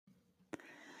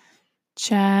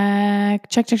Check,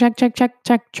 check, check, check, check, check,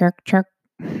 check, check, check.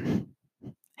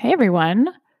 Hey everyone,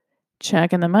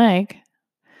 checking the mic.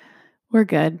 We're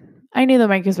good. I knew the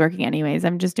mic was working anyways.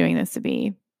 I'm just doing this to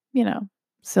be,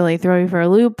 silly, throw you for a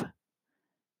loop.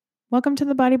 Welcome to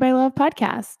the Body by Love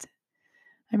podcast.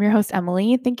 I'm your host,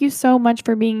 Emily. Thank you so much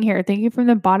for being here. Thank you from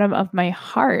the bottom of my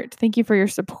heart. Thank you for your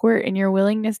support and your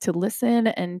willingness to listen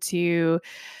and to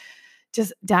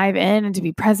just dive in and to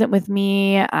be present with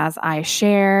me as I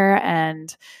share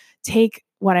and take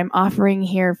what I'm offering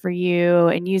here for you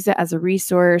and use it as a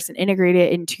resource and integrate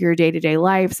it into your day-to-day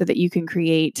life so that you can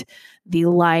create the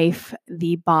life,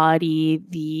 the body,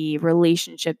 the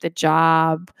relationship, the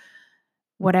job,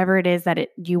 whatever it is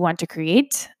that you want to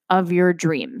create of your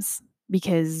dreams,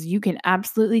 because you can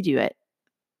absolutely do it.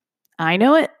 I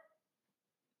know it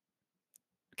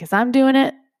because I'm doing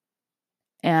it.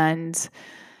 And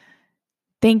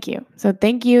thank you. So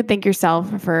thank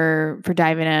yourself for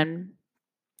diving in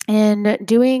and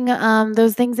doing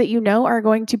those things that you know are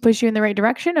going to push you in the right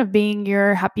direction of being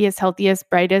your happiest, healthiest,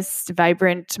 brightest,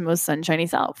 vibrant, most sunshiny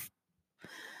self.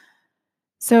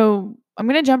 So I'm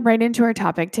going to jump right into our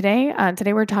topic today.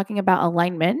 Today we're talking about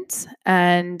alignment,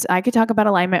 and I could talk about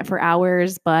alignment for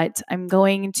hours, but I'm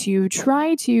going to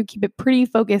try to keep it pretty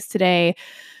focused today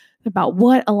about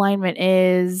what alignment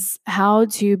is, how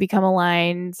to become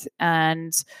aligned,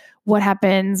 and what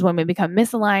happens when we become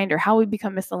misaligned or how we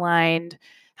become misaligned,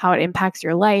 how it impacts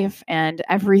your life and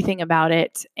everything about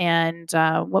it, and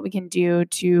what we can do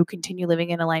to continue living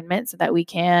in alignment so that we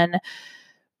can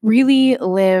really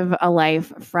live a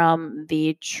life from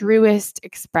the truest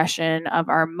expression of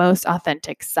our most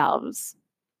authentic selves.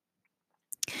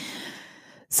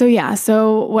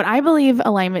 So what I believe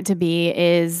alignment to be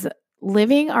is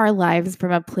living our lives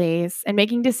from a place and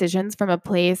making decisions from a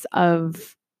place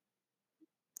of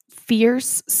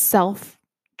fierce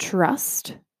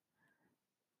self-trust,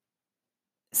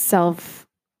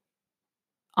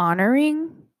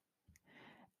 self-honoring,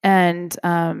 and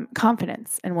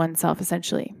confidence in oneself,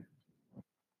 essentially.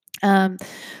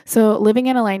 So living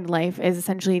an aligned life is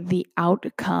essentially the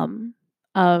outcome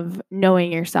of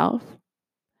knowing yourself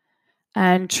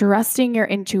and trusting your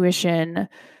intuition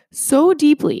so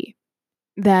deeply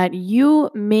that you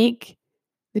make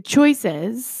the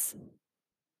choices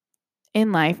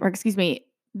in life,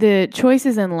 the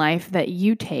choices in life that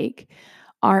you take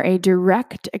are a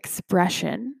direct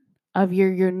expression of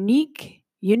your unique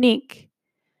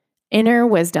inner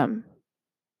wisdom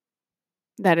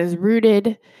that is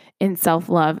rooted in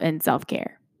self-love and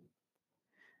self-care.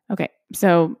 Okay,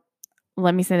 so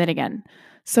let me say that again.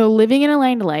 So living an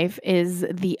aligned life is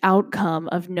the outcome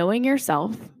of knowing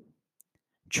yourself,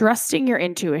 trusting your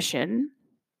intuition,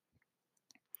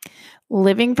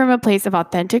 living from a place of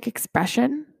authentic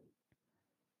expression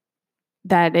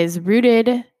that is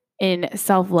rooted in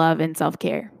self-love and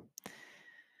self-care.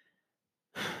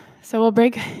 So we'll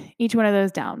break each one of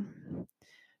those down.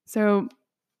 So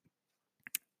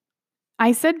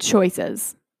I said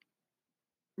choices,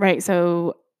 right?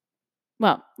 So,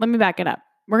 well, let me back it up.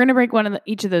 We're going to break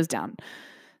each of those down.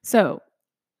 So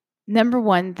number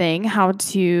one thing, how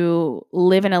to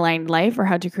live an aligned life or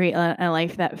how to create a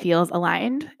life that feels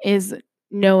aligned is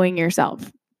knowing yourself.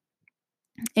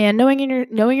 And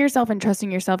knowing yourself and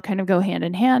trusting yourself kind of go hand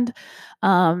in hand.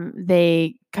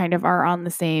 They kind of are on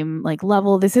the same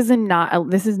level. This is not a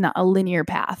linear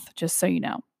path, just so you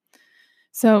know.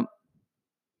 So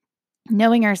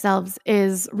knowing ourselves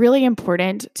is really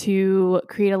important to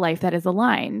create a life that is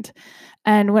aligned.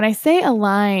 And when I say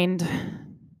aligned,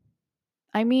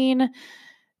 I mean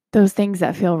those things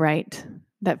that feel right,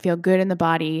 that feel good in the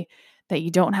body, that you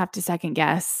don't have to second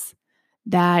guess,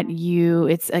 that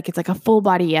it's like a full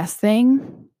body yes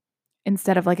thing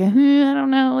instead of I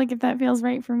don't know, if that feels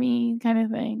right for me kind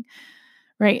of thing.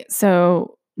 Right.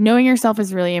 So knowing yourself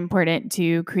is really important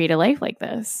to create a life like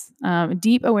this.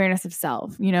 Deep awareness of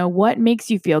self. What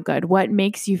makes you feel good? What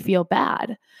makes you feel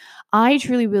bad? I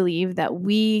truly believe that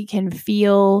we can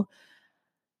feel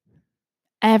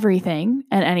everything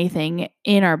and anything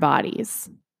in our bodies.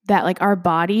 That our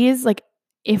bodies,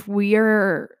 if we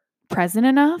are present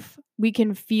enough, we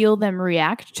can feel them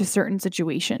react to certain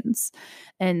situations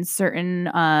and certain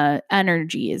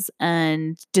energies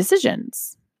and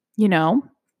decisions,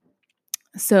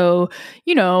 So,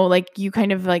 you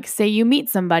kind of say you meet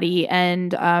somebody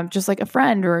and just like a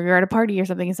friend, or you're at a party or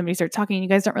something and somebody starts talking and you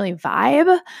guys don't really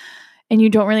vibe and you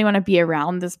don't really want to be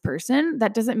around this person.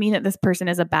 That doesn't mean that this person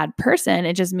is a bad person.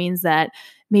 It just means that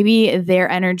maybe their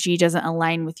energy doesn't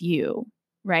align with you.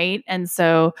 Right. And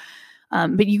so,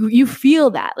 but you feel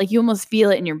that, you almost feel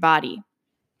it in your body.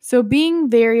 So being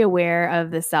very aware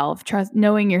of the self,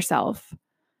 knowing yourself,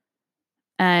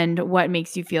 and what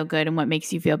makes you feel good and what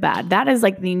makes you feel bad. That is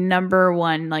like the number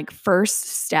one, like, first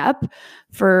step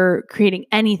for creating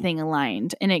anything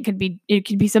aligned. And it could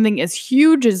be something as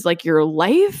huge as like your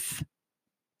life.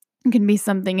 It can be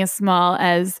something as small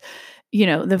as,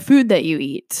 the food that you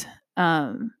eat.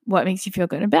 What makes you feel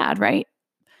good and bad, right?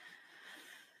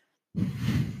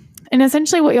 And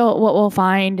essentially what we'll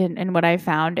find and what I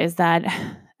found is that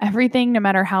everything, no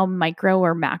matter how micro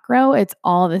or macro, it's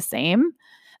all the same,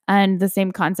 and the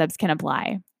same concepts can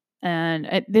apply.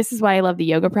 And this is why I love the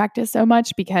yoga practice so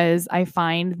much, because I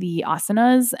find the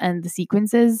asanas and the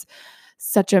sequences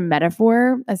such a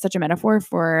metaphor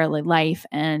for like life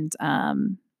and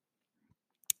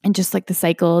just like the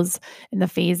cycles and the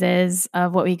phases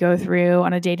of what we go through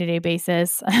on a day-to-day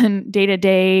basis, and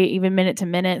day-to-day, even minute to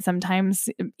minute, sometimes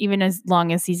even as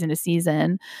long as season to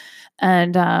season.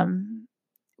 And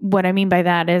what I mean by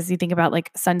that is, you think about like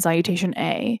sun salutation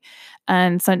A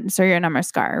and Surya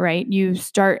Namaskar, right? You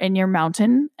start in your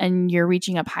mountain and you're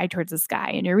reaching up high towards the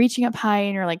sky, and you're reaching up high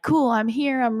and you're like, cool, I'm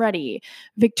here, I'm ready,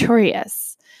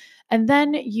 victorious. And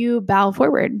then you bow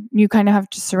forward. You kind of have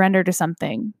to surrender to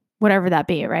something, whatever that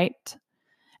be, right?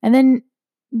 And then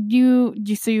you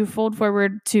fold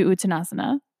forward to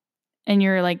Uttanasana, and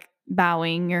you're like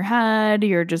bowing your head.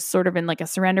 You're just sort of in like a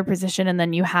surrender position, and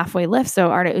then you halfway lift. So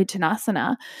Ardha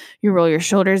Uttanasana, you roll your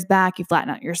shoulders back, you flatten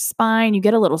out your spine, you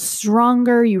get a little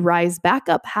stronger, you rise back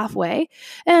up halfway,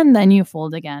 and then you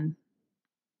fold again.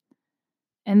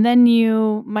 And then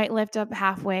you might lift up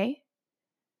halfway,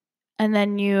 and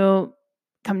then you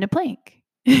come to plank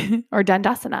or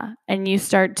Dandasana, and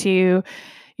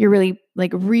you're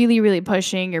really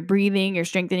pushing, you're breathing, you're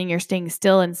strengthening, you're staying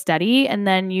still and steady. And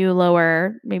then you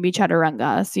lower, maybe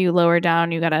Chaturanga. So you lower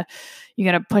down, you gotta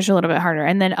push a little bit harder.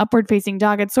 And then upward facing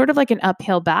dog, it's sort of like an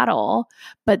uphill battle,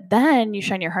 but then you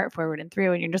shine your heart forward and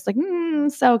through, and you're just like,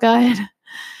 so good.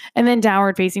 And then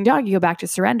downward facing dog, you go back to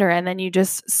surrender, and then you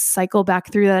just cycle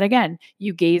back through that again.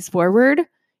 You gaze forward,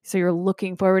 so you're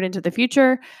looking forward into the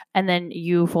future, and then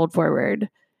you fold forward.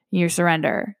 You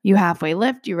surrender. You halfway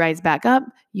lift, you rise back up,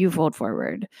 you fold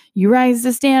forward. You rise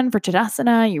to stand for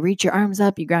Tadasana, you reach your arms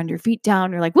up, you ground your feet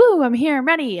down, you're like, woo, I'm here, I'm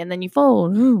ready. And then you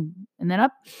fold, and then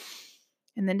up,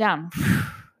 and then down,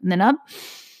 and then up,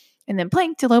 and then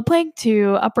plank to low plank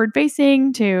to upward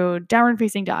facing to downward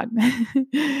facing dog.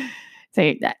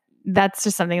 So that's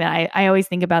just something that I always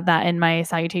think about that in my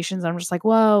salutations. I'm just like,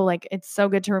 whoa, like, it's so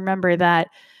good to remember that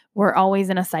we're always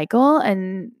in a cycle,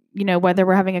 and whether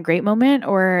we're having a great moment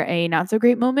or a not so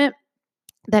great moment,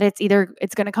 that it's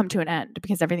going to come to an end,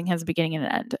 because everything has a beginning and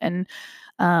an end.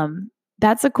 And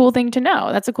that's a cool thing to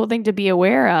know. That's a cool thing to be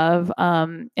aware of.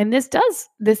 And this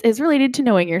is related to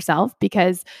knowing yourself,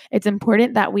 because it's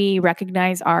important that we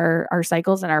recognize our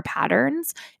cycles and our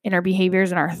patterns in our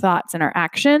behaviors and our thoughts and our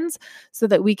actions, so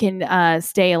that we can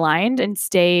stay aligned and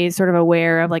stay sort of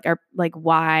aware of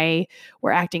why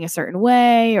we're acting a certain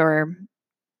way, or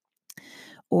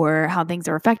how things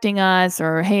are affecting us,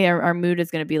 or, hey, our mood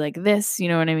is going to be like this. You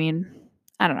know what I mean?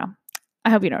 I don't know. I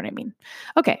hope you know what I mean.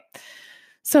 Okay.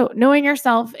 So knowing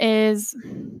yourself is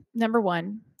number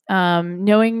one.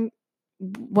 Knowing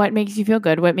what makes you feel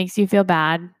good, what makes you feel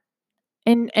bad.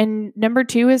 And number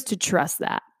two is to trust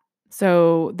that.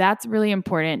 So that's really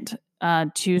important,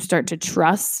 to start to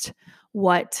trust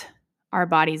what our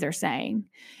bodies are saying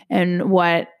and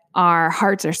what our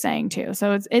hearts are saying too.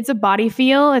 So it's a body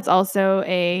feel. It's also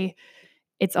a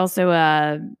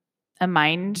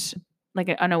mind, like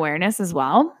an awareness as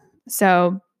well.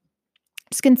 So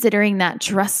just considering that,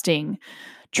 trusting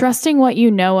what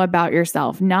you know about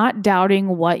yourself, not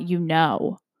doubting what you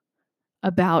know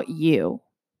about you,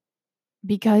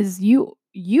 because you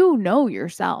know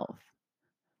yourself.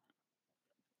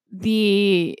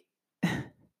 The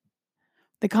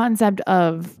concept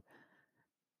of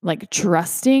like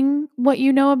trusting what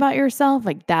you know about yourself,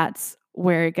 like, that's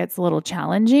where it gets a little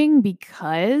challenging,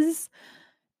 because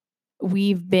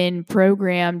we've been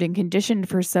programmed and conditioned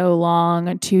for so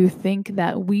long to think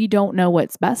that we don't know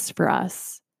what's best for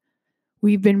us.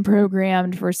 We've been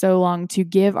programmed for so long to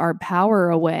give our power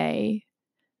away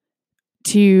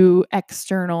to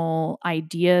external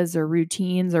ideas or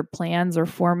routines or plans or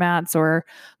formats or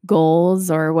goals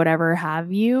or whatever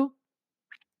have you.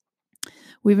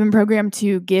 We've been programmed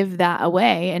to give that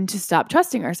away and to stop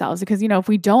trusting ourselves, because, if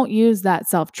we don't use that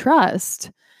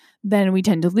self-trust, then we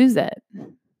tend to lose it.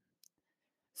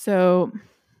 So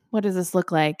what does this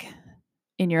look like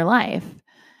in your life?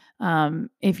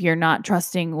 If you're not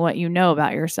trusting what you know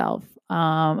about yourself.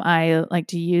 I like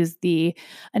to use the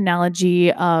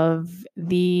analogy of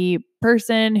the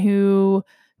person who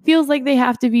feels like they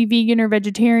have to be vegan or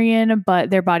vegetarian, but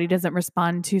their body doesn't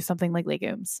respond to something like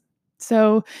legumes.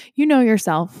 So you know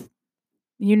yourself.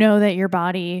 You know that your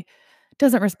body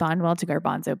doesn't respond well to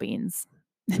garbanzo beans.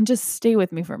 And just stay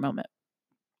with me for a moment.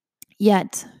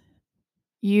 Yet,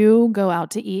 you go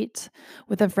out to eat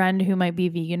with a friend who might be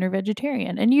vegan or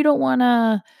vegetarian, and you don't want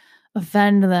to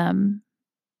offend them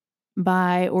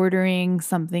by ordering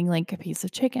something like a piece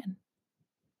of chicken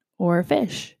or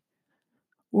fish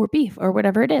or beef or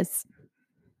whatever it is.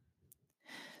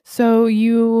 So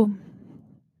you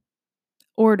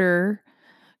order,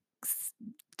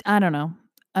 I don't know,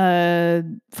 a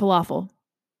falafel.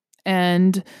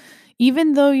 And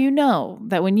even though you know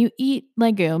that when you eat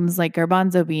legumes like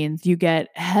garbanzo beans, you get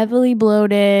heavily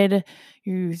bloated,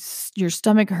 your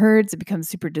stomach hurts, it becomes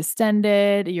super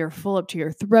distended, you're full up to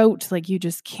your throat, like you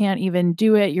just can't even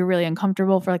do it. You're really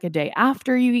uncomfortable for like a day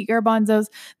after you eat garbanzos.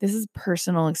 This is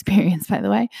personal experience, by the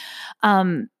way.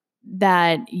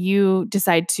 That you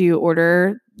decide to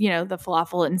order, the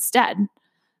falafel instead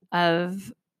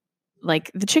of like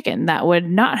the chicken that would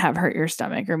not have hurt your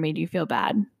stomach or made you feel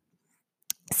bad.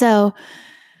 So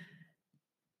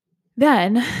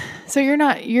you're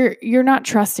not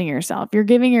trusting yourself. You're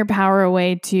giving your power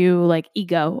away to like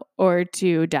ego or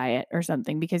to diet or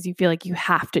something because you feel like you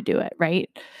have to do it, right?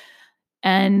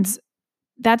 And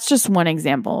that's just one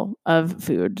example of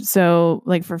food. So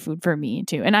like for food for me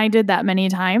too. And I did that many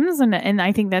times. And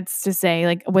I think that's to say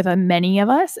like with many of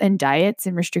us and diets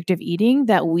and restrictive eating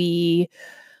that we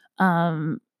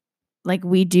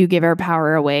we do give our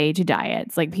power away to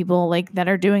diets. Like people like that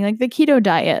are doing like the keto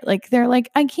diet. Like they're like,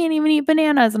 I can't even eat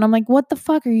bananas. And I'm like, what the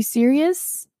fuck? Are you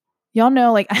serious? Y'all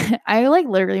know, like I like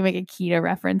literally make a keto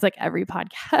reference like every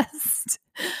podcast.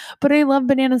 But I love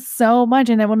bananas so much.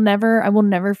 And I will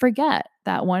never forget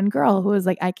that one girl who was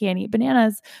like, I can't eat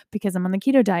bananas because I'm on the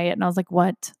keto diet. And I was like,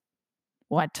 what?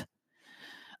 What?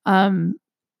 Knowing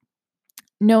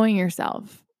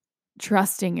yourself,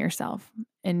 trusting yourself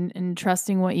and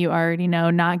trusting what you already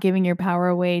know, not giving your power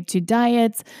away to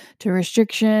diets, to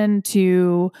restriction,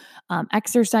 to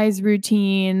exercise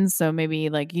routines. So maybe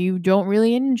like you don't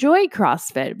really enjoy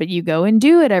CrossFit, but you go and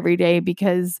do it every day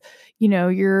because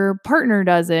your partner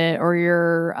does it or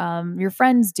your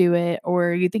friends do it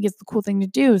or you think it's the cool thing to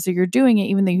do. So you're doing it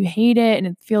even though you hate it and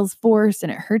it feels forced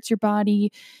and it hurts your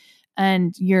body.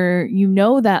 And you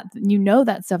know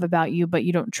that stuff about you, but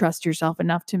you don't trust yourself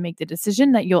enough to make the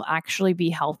decision that you'll actually be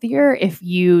healthier if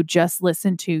you just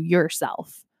listen to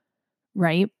yourself,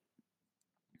 right?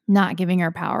 Not giving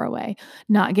our power away,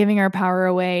 not giving our power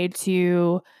away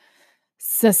to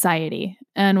society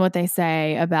and what they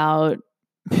say about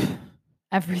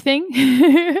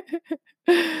everything.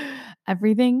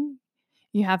 Everything.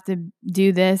 You have to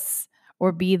do this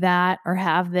or be that or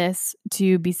have this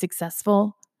to be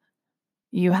successful.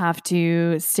 You have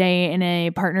to stay in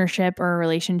a partnership or a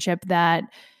relationship that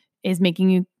is making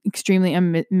you extremely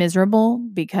miserable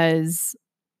because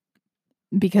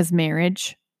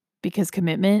marriage, because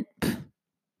commitment,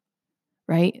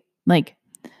 right? Like,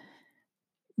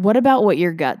 what about what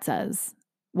your gut says?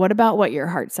 What about what your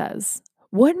heart says?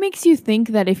 What makes you think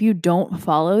that if you don't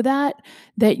follow that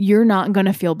you're not going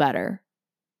to feel better?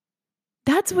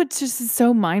 That's what's just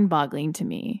so mind-boggling to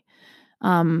me.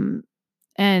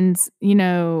 And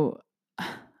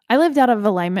I lived out of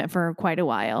alignment for quite a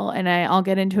while, and I'll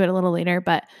get into it a little later,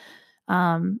 but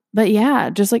yeah,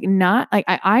 just like not like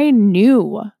I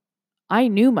knew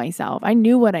myself. I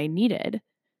knew what I needed.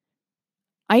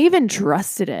 I even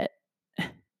trusted it.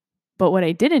 But what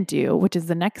I didn't do, which is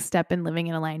the next step in living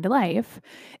an aligned life,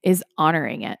 is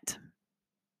honoring it.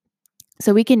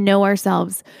 So we can know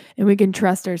ourselves and we can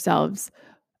trust ourselves,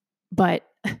 but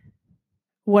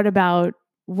what about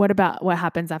what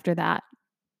happens after that?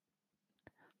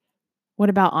 What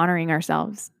about honoring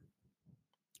ourselves?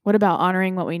 What about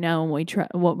honoring what we know and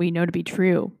what we know to be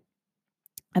true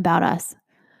about us?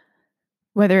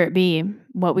 Whether it be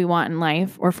what we want in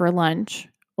life or for lunch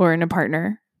or in a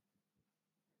partner.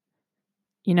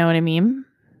 You know what I mean?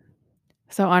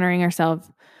 So honoring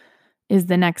ourselves is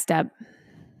the next step.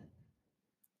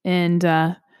 And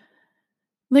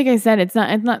like I said, it's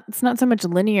not so much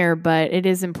linear, but it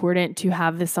is important to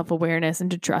have this self-awareness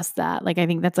and to trust that. Like I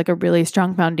think that's like a really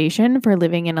strong foundation for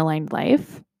living an aligned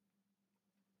life.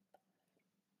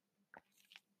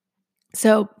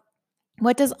 So,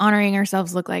 what does honoring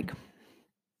ourselves look like?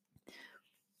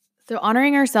 So,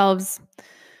 honoring ourselves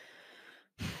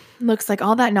looks like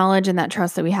all that knowledge and that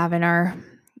trust that we have in our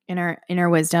inner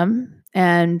wisdom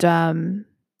and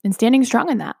standing strong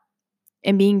in that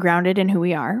and being grounded in who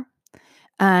we are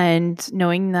and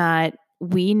knowing that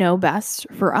we know best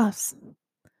for us.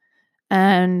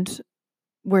 And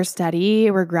we're steady,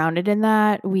 we're grounded in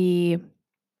that. We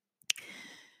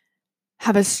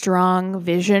have a strong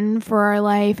vision for our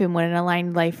life and what an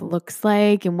aligned life looks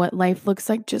like and what life looks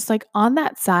like, just like on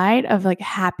that side of like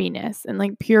happiness and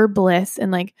like pure bliss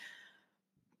and like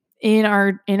in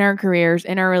our careers,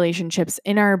 in our relationships,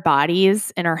 in our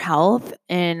bodies, in our health,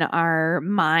 in our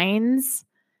minds,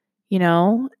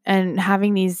 and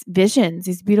having these visions,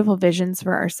 these beautiful visions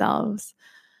for ourselves,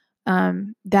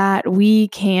 that we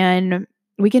can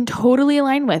totally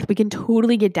align with, we can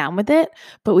totally get down with it,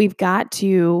 but we've got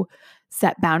to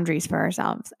set boundaries for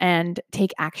ourselves and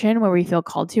take action where we feel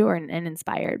called to and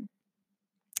inspired.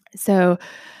 So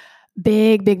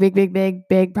big,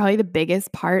 probably the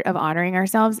biggest part of honoring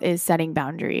ourselves is setting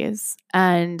boundaries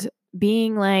and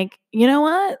being like, you know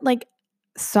what? Like,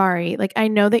 sorry, like I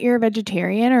know that you're a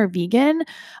vegetarian or a vegan,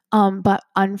 but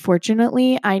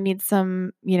unfortunately I need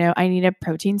I need a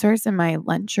protein source in my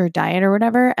lunch or diet or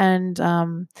whatever. And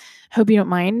hope you don't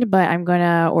mind, but I'm going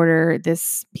to order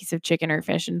this piece of chicken or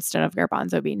fish instead of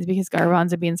garbanzo beans because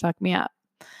garbanzo beans fuck me up.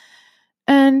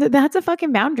 And that's a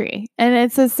fucking boundary. And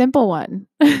it's a simple one.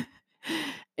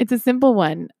 It's a simple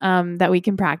one that we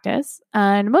can practice.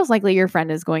 And most likely your friend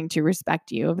is going to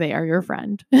respect you if they are your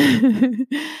friend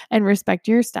and respect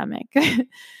your stomach,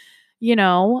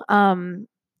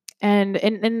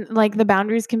 and like the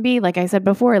boundaries can be, like I said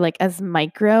before, like as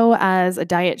micro as a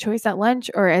diet choice at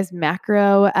lunch or as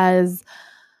macro as,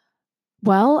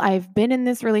 well, I've been in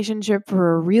this relationship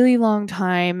for a really long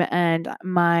time and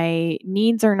my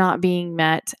needs are not being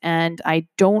met and I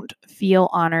don't feel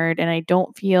honored and I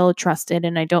don't feel trusted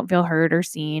and I don't feel heard or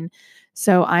seen.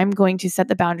 So I'm going to set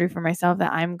the boundary for myself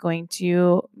that I'm going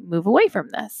to move away from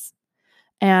this.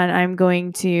 And I'm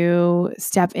going to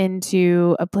step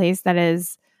into a place that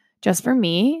is just for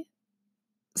me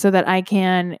so that I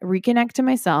can reconnect to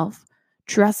myself,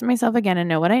 trust myself again and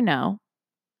know what I know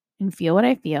and feel what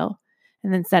I feel,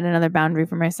 and then set another boundary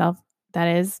for myself that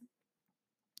is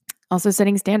also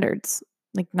setting standards,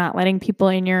 like not letting people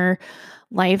in your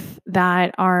life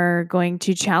that are going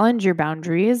to challenge your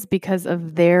boundaries because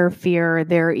of their fear,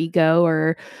 their ego,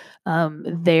 or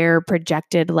their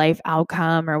projected life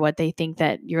outcome or what they think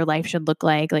that your life should look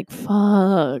like. Like,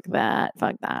 fuck that.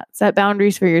 Fuck that. Set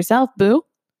boundaries for yourself, boo.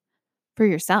 For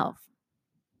yourself.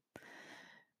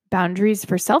 Boundaries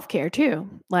for self-care too.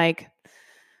 Like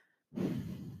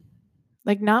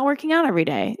not working out every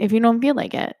day if you don't feel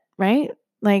like it, right?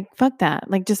 Like, fuck that.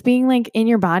 Like just being like in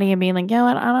your body and being like, yeah,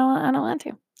 I don't want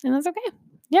to. And that's okay.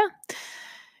 Yeah.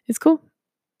 It's cool.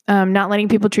 Not letting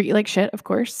people treat you like shit, of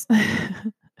course.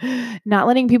 Not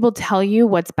letting people tell you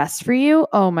what's best for you.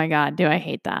 Oh my God, do I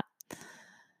hate that.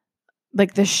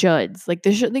 Like the shoulds, like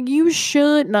you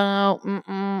should, no,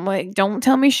 like don't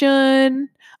tell me should.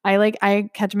 I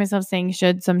catch myself saying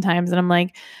should sometimes and I'm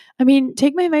like, I mean,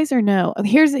 take my advice or no.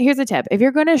 Here's a tip. If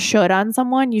you're going to should on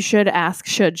someone, you should ask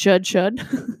should.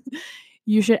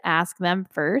 You should ask them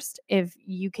first if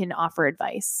you can offer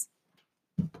advice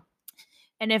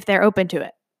and if they're open to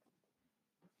it.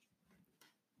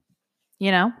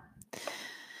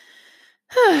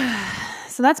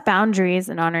 So that's boundaries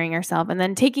and honoring yourself, and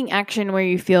then taking action where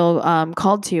you feel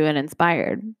called to and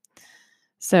inspired.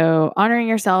 So honoring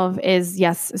yourself is,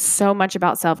 yes, so much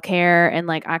about self-care. And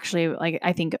like, actually, like,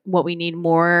 I think what we need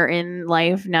more in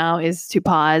life now is to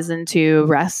pause and to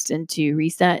rest and to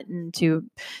reset and to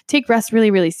take rest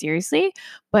really, really seriously,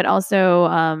 but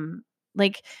also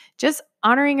like just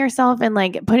honoring yourself and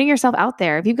like putting yourself out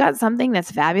there. If you've got something that's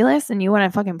fabulous and you want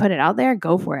to fucking put it out there,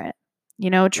 go for it.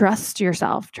 Trust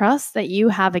yourself, trust that you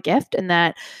have a gift and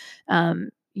that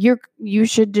you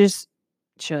should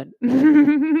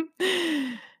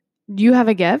you have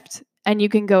a gift and you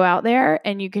can go out there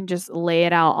and you can just lay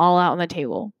it all out on the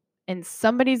table and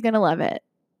somebody's going to love it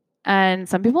and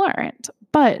some people aren't,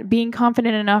 but being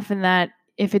confident enough in that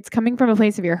if it's coming from a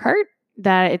place of your heart,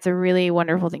 that it's a really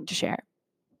wonderful thing to share.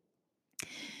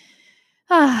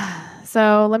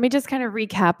 So let me just kind of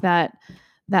recap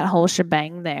that whole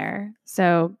shebang there.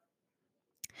 So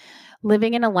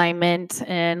living in alignment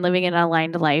and living an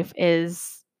aligned life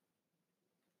is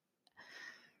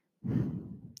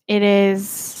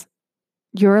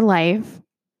your life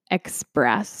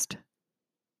expressed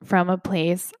from a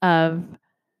place of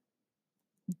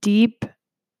deep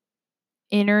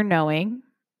inner knowing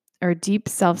or deep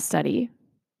self-study,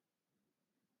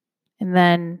 and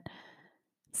then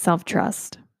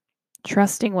self-trust,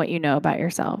 trusting what you know about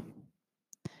yourself,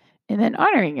 and then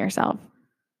honoring yourself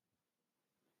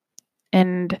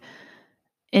and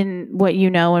in what you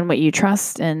know and what you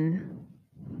trust and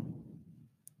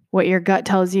what your gut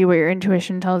tells you, what your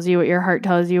intuition tells you, what your heart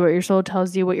tells you, what your soul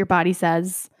tells you, what your body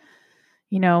says.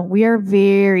 We are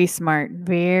very smart,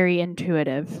 very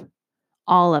intuitive.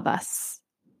 All of us.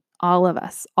 All of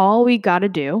us. All we got to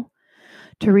do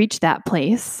to reach that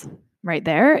place right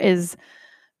there is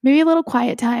maybe a little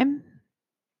quiet time.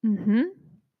 A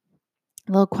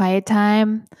little quiet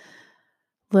time,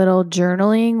 little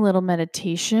journaling, little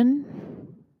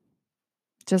meditation,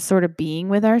 just sort of being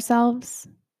with ourselves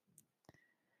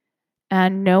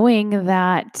and knowing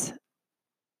that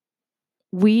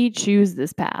we choose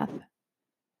this path.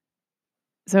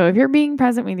 So if you're being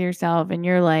present with yourself and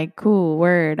you're like, cool,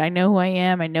 word, I know who I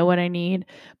am, I know what I need,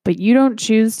 but you don't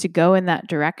choose to go in that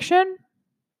direction,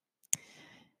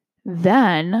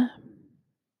 then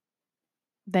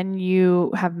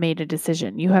you have made a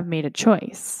decision. You have made a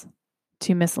choice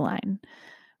to misalign,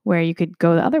 where you could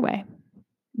go the other way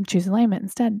and choose alignment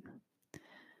instead.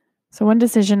 So one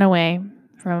decision away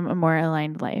from a more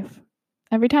aligned life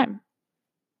every time.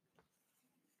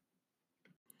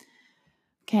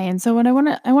 Okay, and so what I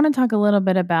want to talk a little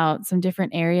bit about some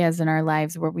different areas in our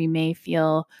lives where we may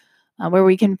feel where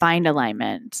we can find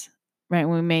alignment, right?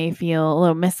 We may feel a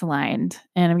little misaligned,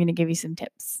 and I'm going to give you some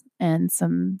tips and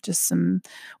some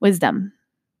wisdom.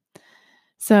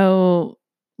 So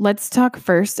let's talk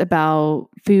first about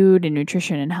food and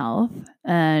nutrition and health.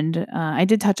 And I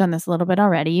did touch on this a little bit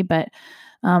already, but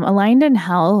aligned in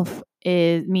health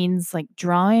means like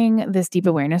drawing this deep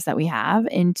awareness that we have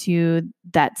into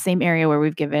that same area where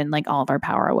we've given like all of our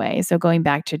power away. So going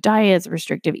back to diets,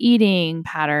 restrictive eating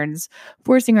patterns,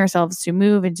 forcing ourselves to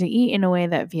move and to eat in a way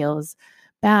that feels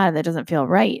bad, that doesn't feel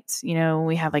right.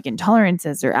 We have like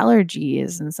intolerances or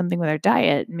allergies and something with our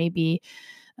diet. Maybe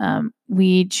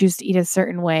we choose to eat a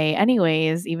certain way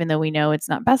anyways, even though we know it's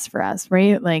not best for us,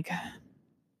 right? Like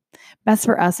best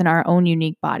for us in our own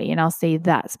unique body. And I'll say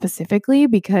that specifically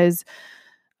because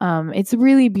it's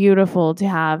really beautiful to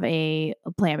have a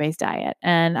plant-based diet.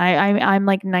 And I'm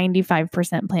like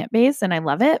 95% plant-based and I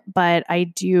love it, but I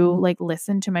do like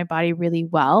listen to my body really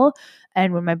well.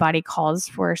 And when my body calls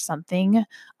for something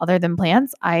other than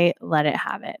plants, I let it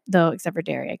have it. Though, except for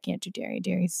dairy. I can't do dairy.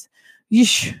 Dairy's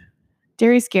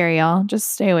scary, y'all.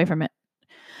 Just stay away from it.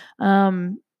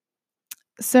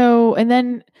 So, and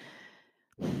then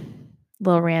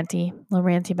little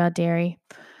ranty about dairy.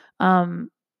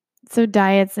 So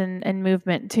diets and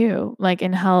movement too, like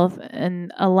in health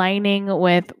and aligning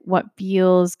with what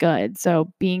feels good.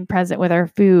 So being present with our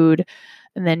food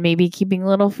and then maybe keeping a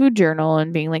little food journal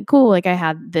and being like, cool, like I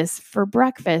had this for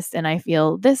breakfast and I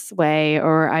feel this way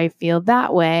or I feel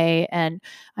that way. And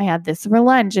I had this for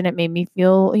lunch and it made me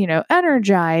feel,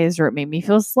 energized or it made me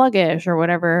feel sluggish or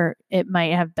whatever it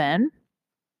might have been.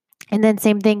 And then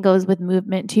same thing goes with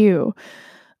movement too.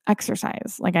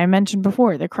 Exercise, like I mentioned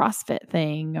before, the CrossFit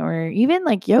thing, or even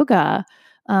like yoga.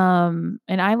 And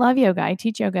I love yoga. I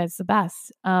teach yoga. It's the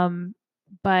best.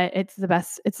 But it's the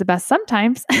best. It's the best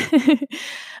sometimes.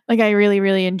 Like I really,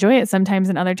 really enjoy it sometimes.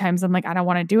 And other times I'm like, I don't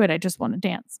want to do it. I just want to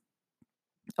dance.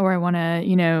 Or I want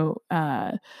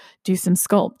to, do some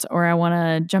sculpt, or I want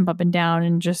to jump up and down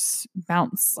and just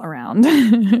bounce around.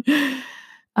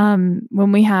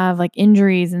 When we have like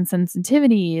injuries and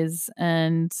sensitivities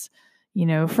and,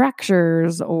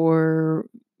 fractures or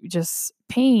just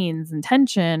pains and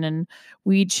tension, and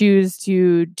we choose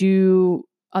to do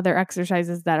other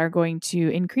exercises that are going to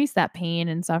increase that pain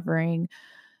and suffering,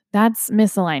 that's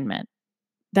misalignment.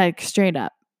 Like straight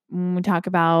up. When we talk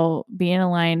about being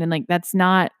aligned and like that's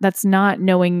not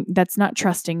knowing, that's not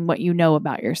trusting what you know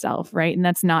about yourself, right? And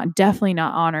that's definitely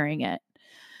not honoring it.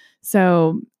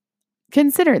 So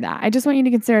consider that. I just want you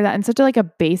to consider that in such a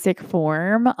basic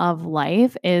form of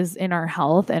life is in our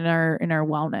health and in our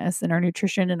wellness and our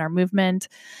nutrition and our movement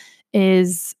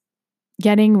is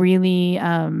getting really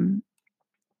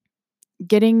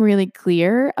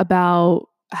clear about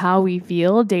how we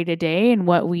feel day to day and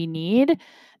what we need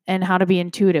and how to be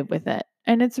intuitive with it.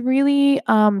 And it's really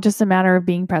just a matter of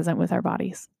being present with our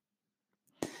bodies.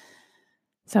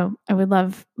 So I would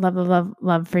love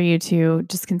for you to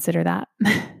just consider that.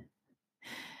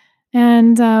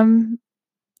 And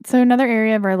so another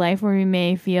area of our life where we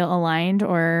may feel aligned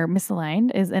or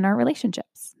misaligned is in our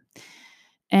relationships.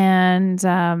 And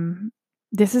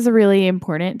this is a really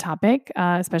important topic,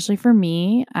 especially for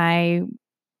me. I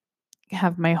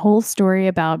have my whole story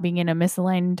about being in a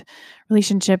misaligned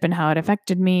relationship and how it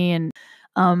affected me. And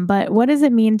but what does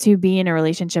it mean to be in a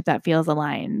relationship that feels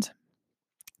aligned?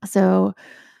 So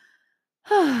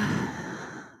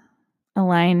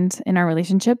aligned in our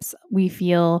relationships, we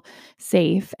feel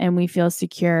safe and we feel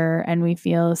secure and we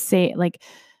feel safe, like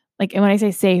like, and when I say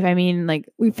safe, I mean like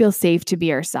we feel safe to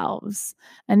be ourselves.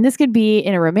 And this could be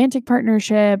in a romantic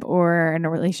partnership or in a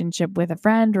relationship with a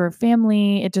friend or a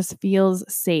family. It just feels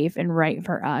safe and right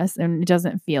for us, and it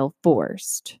doesn't feel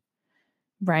forced,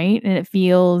 right? And it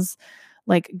feels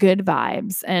like good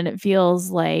vibes, and it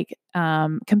feels like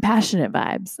compassionate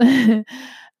vibes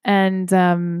and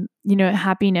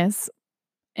happiness,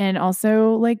 and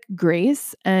also like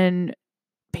grace and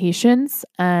patience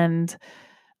and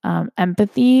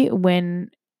empathy when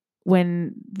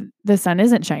the sun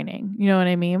isn't shining. You know what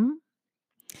I mean?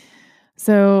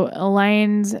 So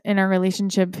aligned in our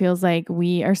relationship feels like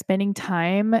we are spending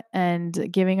time and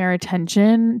giving our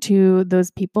attention to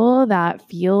those people that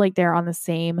feel like they're on the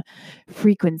same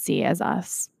frequency as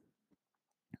us.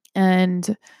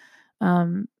 And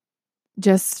um,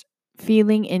 just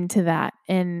feeling into that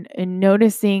and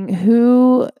noticing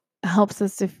who helps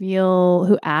us to feel,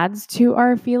 who adds to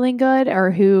our feeling good,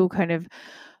 or who kind of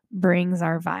brings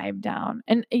our vibe down.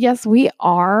 And yes, we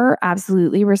are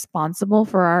absolutely responsible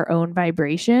for our own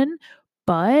vibration,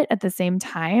 but at the same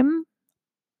time,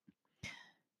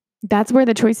 that's where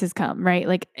the choices come,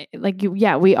 right?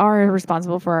 Yeah, we are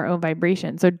responsible for our own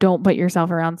vibration. So don't put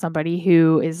yourself around somebody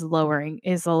who is a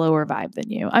lower vibe than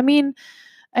you. I mean,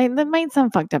 that might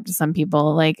sound fucked up to some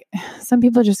people. Like, some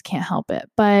people just can't help it,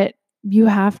 but you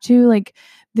have to, like,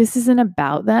 this isn't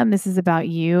about them. This is about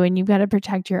you. And you've got to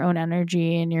protect your own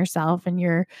energy and yourself and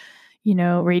your,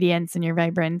 radiance and your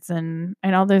vibrance and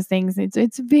all those things.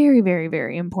 It's very, very,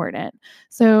 very important.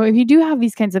 So if you do have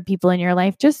these kinds of people in your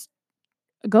life, just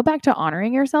go back to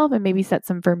honoring yourself and maybe set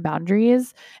some firm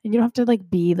boundaries. And you don't have to like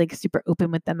be like super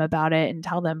open with them about it and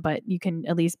tell them, but you can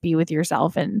at least be with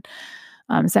yourself and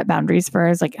set boundaries for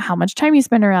as like how much time you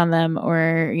spend around them,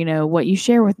 or what you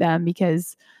share with them,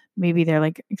 because maybe they're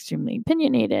like extremely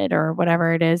opinionated or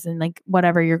whatever it is, and like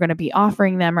whatever you're going to be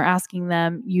offering them or asking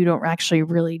them, you don't actually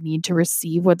really need to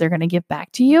receive what they're going to give back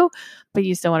to you, but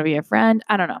you still want to be a friend.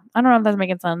 I don't know if that's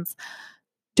making sense.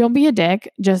 Don't be a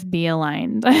dick, just be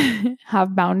aligned.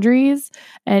 Have boundaries.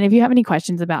 And if you have any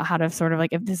questions about how to sort of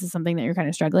like, if this is something that you're kind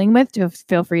of struggling with,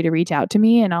 feel free to reach out to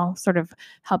me and I'll sort of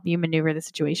help you maneuver the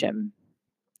situation.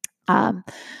 I'm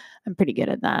pretty good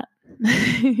at that.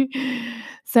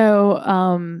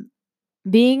 So,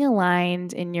 being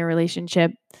aligned in your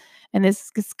relationship, and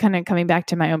this is kind of coming back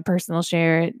to my own personal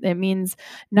share, it means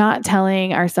not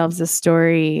telling ourselves a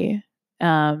story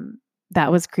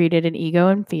that was created in ego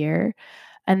and fear,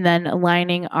 and then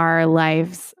aligning our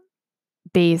lives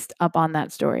based up on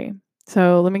that story.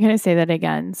 So let me kind of say that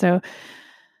again. So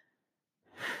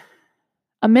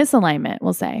a misalignment,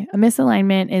 we'll say. A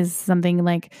misalignment is something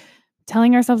like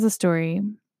telling ourselves a story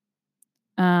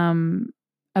um,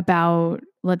 about,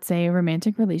 let's say, a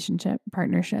romantic relationship,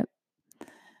 partnership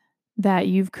that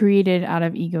you've created out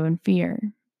of ego and fear.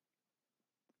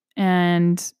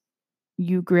 And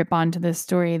you grip onto this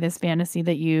story, this fantasy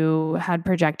that you had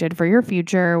projected for your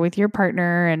future with your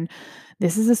partner, and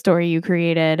this is a story you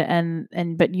created, and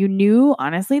but you knew,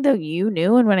 honestly though,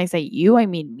 and when I say you, I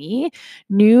mean me,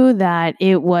 knew that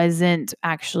it wasn't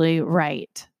actually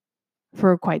right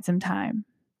for quite some time.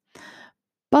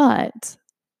 But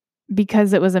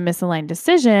because it was a misaligned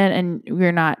decision and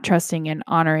we're not trusting and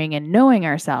honoring and knowing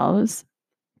ourselves,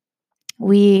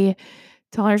 we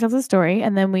tell ourselves a story,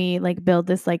 and then we like build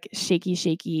this like shaky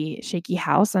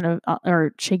house on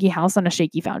or shaky house on a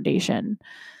shaky foundation.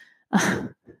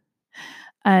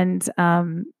 And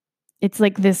it's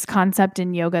like this concept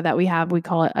in yoga that we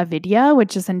call it avidya,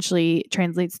 which essentially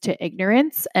translates to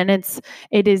ignorance, and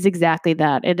it is exactly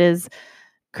that. It is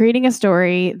creating a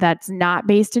story that's not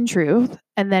based in truth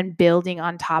and then building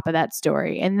on top of that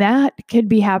story. And that could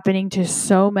be happening to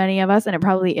so many of us. And it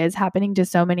probably is happening to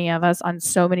so many of us on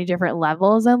so many different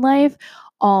levels in life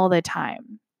all the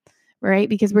time, right?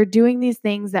 Because we're doing these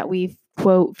things that we,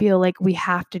 quote, feel like we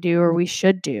have to do or we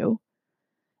should do.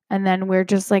 And then we're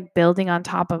just like building on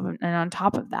top of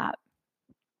that.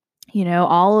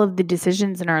 All of the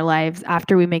decisions in our lives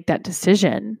after we make that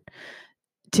decision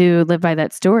to live by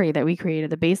that story that we created,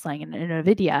 the baseline in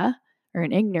avidya or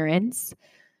in ignorance,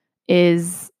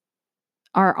 these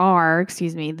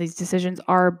decisions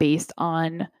are based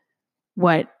on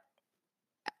what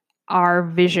our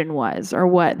vision was or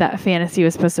what that fantasy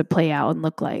was supposed to play out and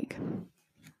look like.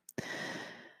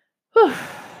 Whew.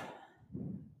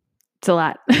 It's a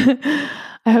lot.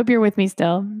 I hope you're with me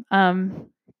still.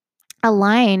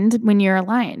 Aligned, when you're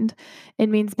aligned, it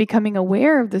means becoming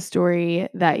aware of the story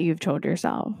that you've told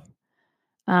yourself.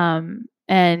 And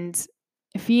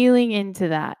feeling into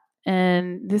that.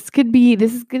 And this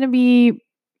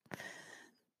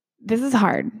is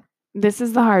hard. this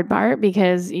is the hard part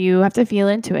because you have to feel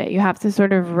into it. You have to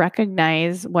sort of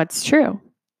recognize what's true.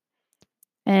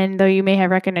 And though you may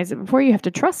have recognized it before, you have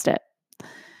to trust it.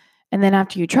 And then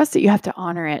after you trust it, you have to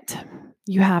honor it.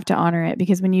 You have to honor it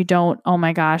because when you don't, oh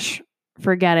my gosh,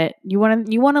 forget it. You want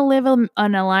to live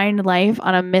an aligned life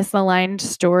on a misaligned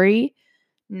story?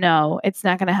 No, it's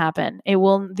not going to happen.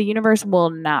 The universe will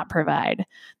not provide.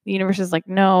 The universe is like,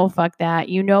 no, fuck that.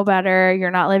 You know better.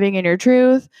 You're not living in your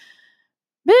truth.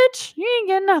 Bitch, you ain't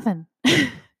getting nothing.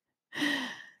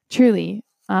 Truly.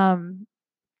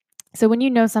 So when you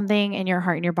know something in your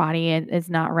heart and your body is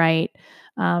not right,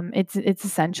 it's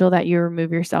essential that you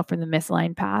remove yourself from the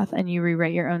misaligned path and you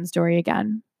rewrite your own story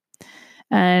again.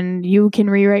 And you can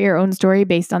rewrite your own story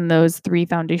based on those 3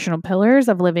 foundational pillars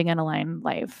of living an aligned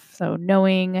life. So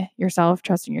knowing yourself,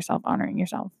 trusting yourself, honoring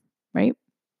yourself, right?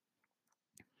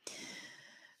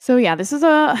 So yeah, this is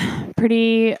a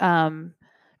pretty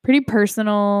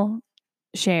personal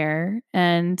share,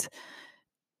 and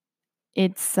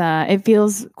it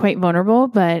feels quite vulnerable,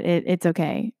 but it's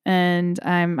okay. And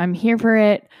I'm here for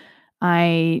it.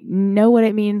 I know what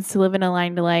it means to live an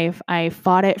aligned life. I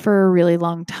fought it for a really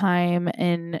long time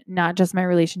in not just my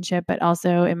relationship, but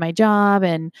also in my job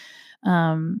and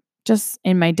just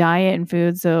in my diet and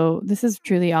food. So this is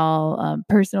truly all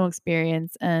personal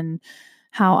experience and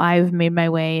how I've made my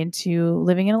way into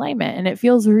living in alignment. And it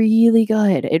feels really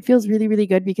good. It feels really, really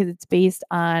good because it's based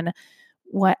on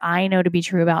what I know to be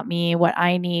true about me, what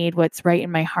I need, what's right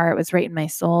in my heart, what's right in my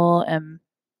soul. And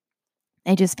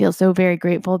I just feel so very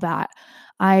grateful that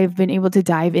I've been able to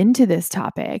dive into this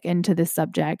topic, into this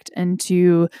subject, and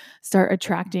to start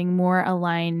attracting more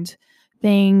aligned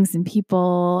things and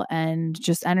people and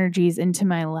just energies into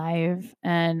my life.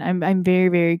 And I'm very,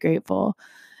 very grateful.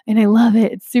 And I love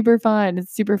it. It's super fun.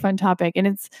 It's a super fun topic. And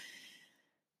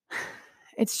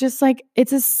it's just like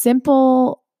it's a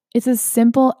simple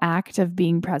act of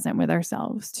being present with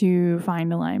ourselves to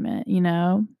find alignment, you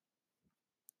know?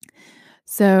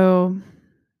 So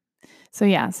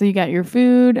yeah, so you got your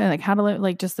food and like how to live,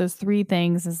 like just those 3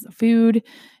 things is food,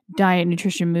 diet,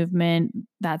 nutrition, movement.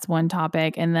 That's one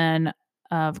topic. And then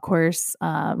of course,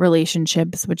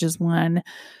 relationships, which is one.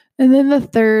 And then the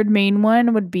third main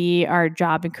one would be our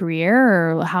job and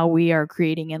career or how we are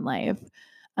creating in life.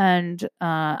 And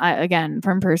again,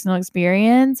 from personal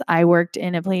experience, I worked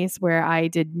in a place where I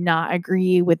did not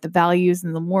agree with the values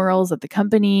and the morals of the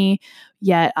company,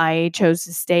 yet I chose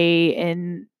to stay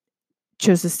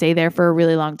there for a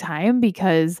really long time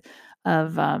because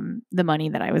of the money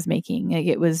that I was making. Like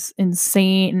it was an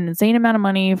insane amount of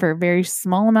money for a very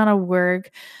small amount of work.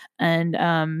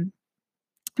 And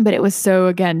but it was so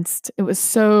against what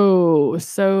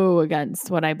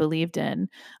I believed in.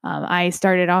 I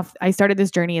started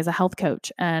this journey as a health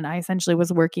coach, and I essentially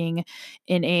was working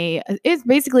it's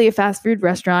basically a fast food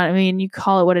restaurant. I mean, you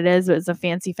call it what it is, but it's a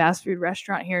fancy fast food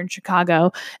restaurant here in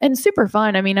Chicago, and super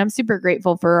fun. I mean, I'm super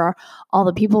grateful for all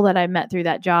the people that I met through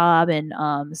that job, and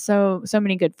so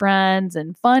many good friends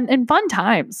and fun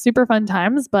times, super fun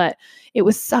times, but it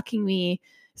was sucking the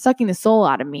soul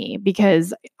out of me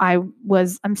because I'm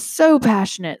so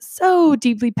passionate, so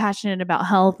deeply passionate about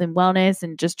health and wellness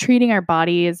and just treating our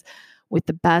bodies with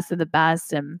the best of the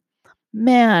best. And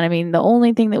man, I mean, the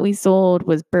only thing that we sold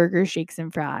was burgers, shakes,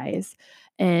 and fries.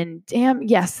 And damn,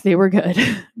 yes, they were good.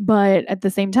 But at the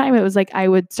same time, it was like I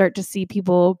would start to see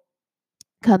people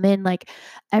come in like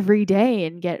every day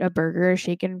and get a burger, a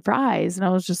shake, and fries. And I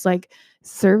was just like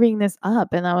serving this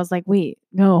up. And I was like, wait,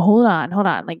 no, hold on.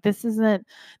 Like this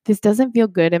doesn't feel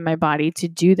good in my body to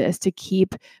do this, to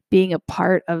keep being a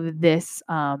part of this,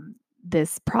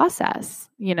 this process.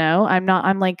 You know,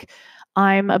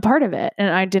 I'm a part of it and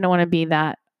I didn't want to be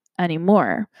that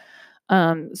anymore.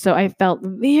 So I felt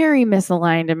very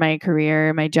misaligned in my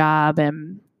career, my job,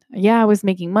 and yeah, I was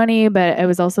making money, but I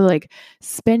was also like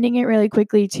spending it really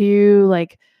quickly too.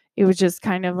 Like it was just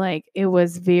kind of like it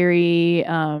was very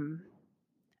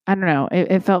I don't know,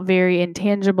 it felt very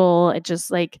intangible. It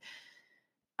just like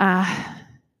uh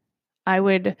I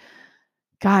would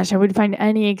I would find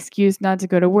any excuse not to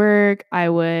go to work. I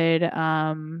would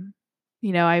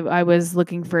I was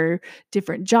looking for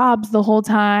different jobs the whole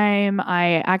time.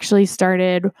 I actually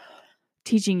started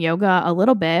teaching yoga a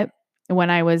little bit when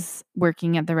I was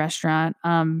working at the restaurant.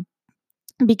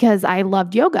 Because I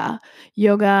loved yoga.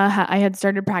 I had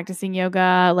started practicing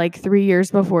yoga like 3 years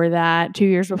before that, 2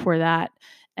 years before that.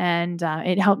 And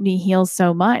it helped me heal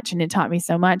so much and it taught me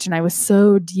so much. And I was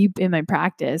so deep in my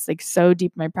practice, like so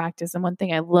deep in my practice. And one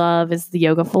thing I love is the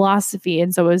yoga philosophy.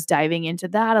 And so I was diving into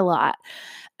that a lot.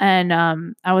 And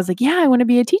I was like, yeah, I want to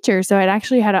be a teacher. So I'd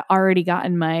actually had already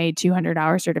gotten my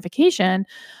 200-hour certification,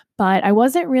 but I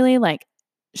wasn't really like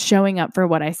showing up for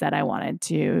what I said I wanted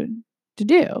to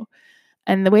do.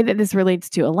 And the way that this relates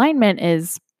to alignment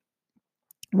is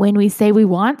when we say we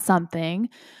want something,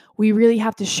 we really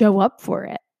have to show up for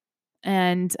it.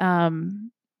 And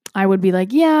I would be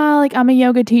like, yeah, like I'm a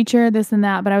yoga teacher, this and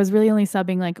that, but I was really only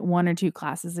subbing like 1 or 2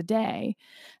 classes a day.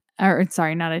 Or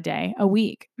sorry, not a day, a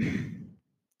week.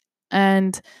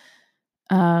 And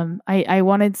I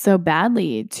wanted so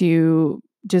badly to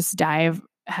just dive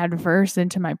headfirst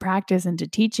into my practice, into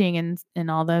teaching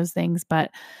and all those things,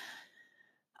 but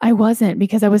I wasn't,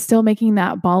 because I was still making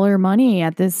that baller money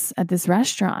at this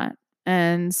restaurant.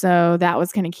 And so that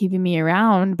was kind of keeping me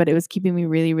around, but it was keeping me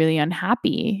really, really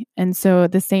unhappy. And so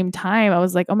at the same time, I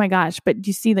was like, oh my gosh, but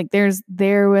you see, like there's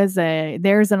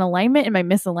an alignment in my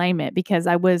misalignment, because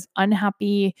I was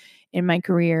unhappy in my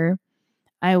career.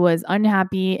 I was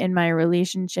unhappy in my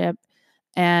relationship.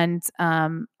 And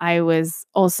I was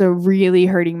also really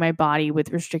hurting my body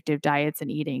with restrictive diets and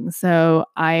eating. So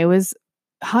I was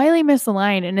highly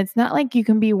misaligned. And it's not like you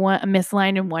can be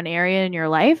misaligned in one area in your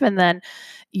life and then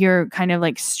you're kind of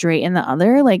like straight in the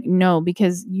other. Like, no,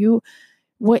 because the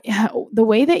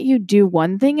way that you do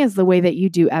one thing is the way that you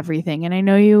do everything. And I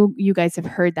know you guys have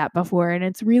heard that before, and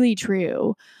it's really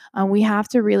true. We have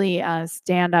to really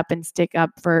stand up and stick up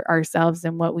for ourselves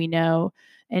and what we know,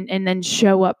 and then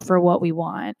show up for what we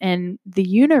want. And the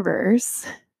universe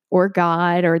or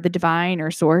God or the divine or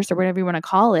source or whatever you want to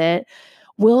call it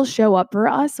will show up for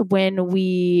us when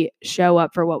we show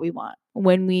up for what we want.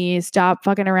 When we stop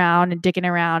fucking around and dicking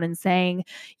around and saying,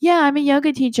 yeah, I'm a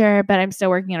yoga teacher, but I'm still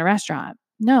working in a restaurant.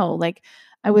 No, like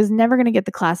I was never going to get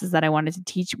the classes that I wanted to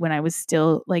teach when I was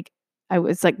still like, I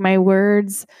was like, my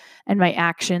words and my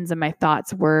actions and my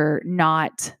thoughts were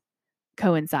not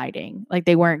coinciding. Like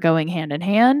they weren't going hand in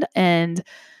hand. And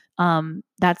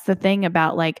that's the thing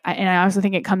about like, and I also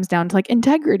think it comes down to like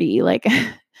integrity. Like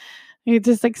it's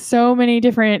just like so many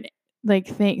different like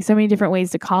things, so many different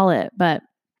ways to call it. But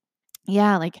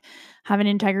yeah, like having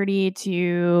integrity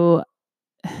to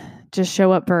just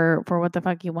show up for what the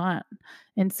fuck you want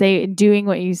and doing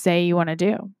what you say you want to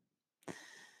do.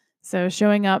 So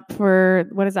showing up for,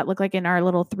 what does that look like in our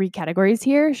little 3 categories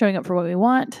here? Showing up for what we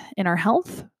want in our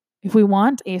health. If we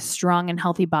want a strong and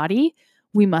healthy body,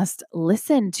 we must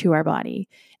listen to our body,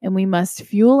 and we must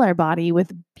fuel our body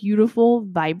with beautiful,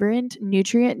 vibrant,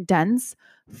 nutrient dense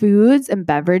foods and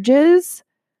beverages,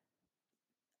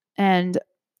 and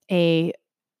a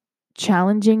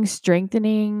challenging,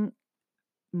 strengthening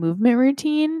movement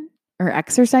routine or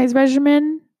exercise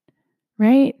regimen,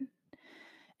 right?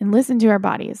 And listen to our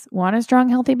bodies. Want a strong,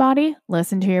 healthy body?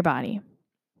 Listen to your body.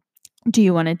 Do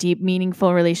you want a deep,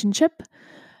 meaningful relationship?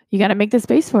 You got to make the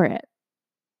space for it.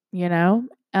 You know,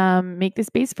 make the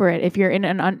space for it. If you're in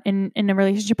in a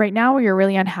relationship right now where you're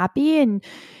really unhappy and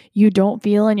you don't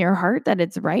feel in your heart that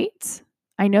it's right,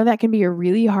 I know that can be a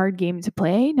really hard game to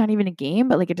play. Not even a game,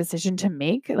 but like a decision to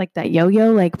make, like that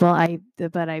yo-yo. Like, well,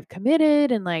 but I've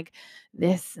committed, and like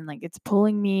this, and like it's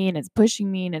pulling me and it's pushing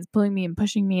me and it's pulling me and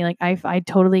pushing me. Like I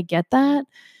totally get that.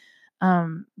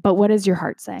 But what does your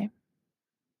heart say?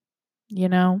 You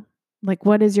know, like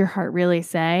what does your heart really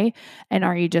say? And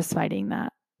are you just fighting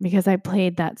that? Because I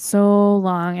played that so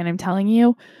long, and I'm telling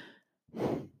you,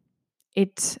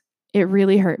 it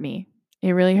really hurt me.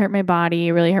 It really hurt my body.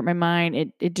 It really hurt my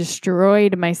mind. It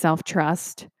destroyed my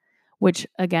self-trust, which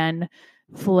again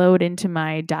flowed into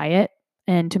my diet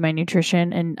and to my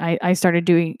nutrition. And I started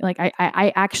doing like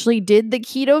I actually did the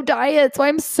keto diet. So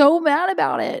I'm so mad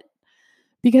about it,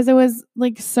 because it was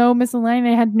like so misaligned.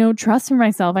 I had no trust for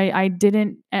myself. I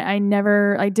didn't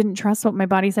trust what my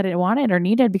body said it wanted or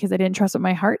needed, because I didn't trust what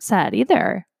my heart said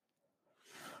either.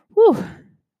 Whew,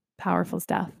 powerful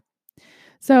stuff.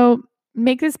 So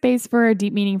make the space for a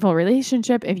deep, meaningful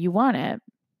relationship if you want it,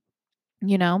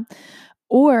 you know,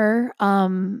 or,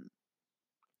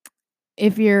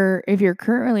 if your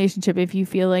current relationship, if you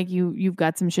feel like you've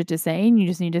got some shit to say and you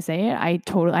just need to say it,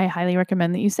 I highly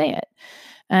recommend that you say it.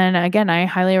 And again, I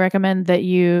highly recommend that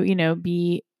you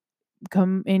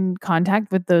come in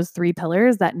contact with those 3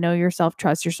 pillars: that know yourself,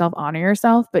 trust yourself, honor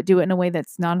yourself, but do it in a way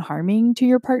that's non-harming to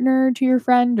your partner, to your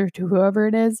friend, or to whoever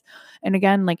it is. And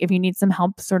again, like if you need some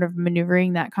help sort of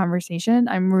maneuvering that conversation,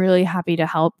 I'm really happy to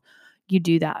help you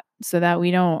do that, so that we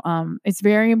don't, it's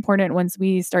very important once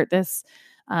we start this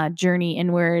journey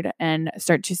inward and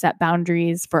start to set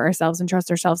boundaries for ourselves and trust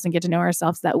ourselves and get to know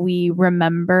ourselves, that we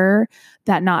remember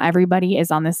that not everybody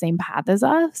is on the same path as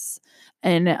us.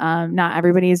 And not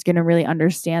everybody is going to really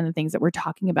understand the things that we're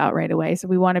talking about right away. So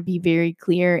we want to be very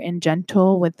clear and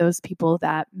gentle with those people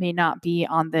that may not be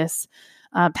on this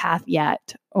path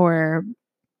yet, or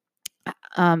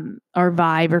or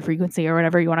vibe or frequency or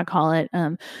whatever you want to call it.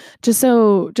 Just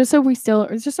so we're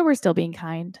still being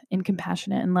kind and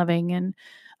compassionate and loving and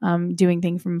doing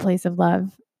things from a place of love,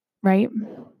 right?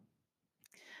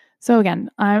 So again,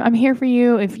 I'm here for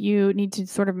you if you need to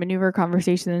sort of maneuver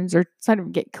conversations or sort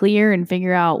of get clear and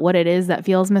figure out what it is that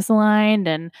feels misaligned.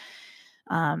 And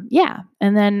yeah.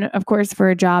 And then, of course, for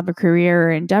a job, a career,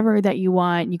 or endeavor that you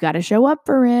want, you got to show up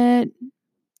for it.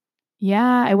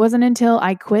 Yeah, it wasn't until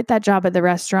I quit that job at the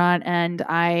restaurant and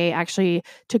I actually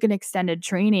took an extended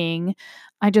training.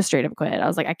 I just straight up quit. I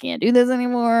was like, I can't do this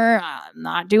anymore. I'm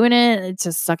not doing it. It's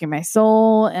just sucking my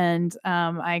soul. And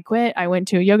I quit. I went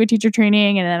to a yoga teacher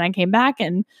training and then I came back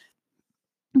and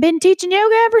been teaching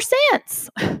yoga ever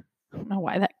since. I don't know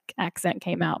why that accent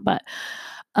came out, but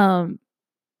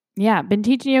yeah, been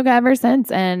teaching yoga ever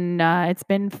since. And it's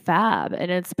been fab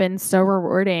and it's been so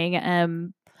rewarding.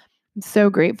 I'm so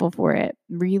grateful for it,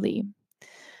 really.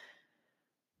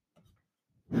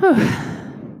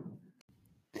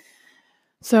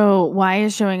 So, why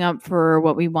is showing up for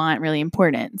what we want really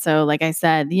important? So, like I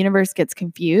said, the universe gets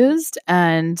confused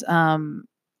and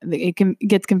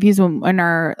gets confused when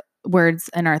our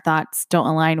words and our thoughts don't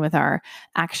align with our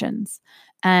actions.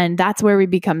 And that's where we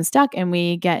become stuck and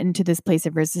we get into this place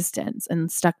of resistance and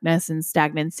stuckness and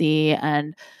stagnancy.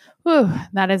 And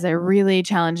that is a really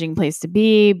challenging place to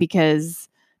be because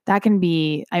that can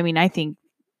be, I think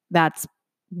that's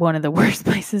one of the worst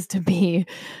places to be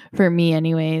for me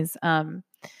anyways.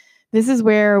 This is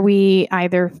where we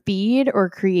either feed or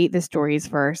create the stories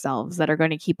for ourselves that are going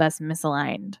to keep us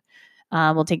misaligned.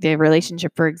 We'll take the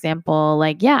relationship, for example,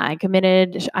 like, yeah, I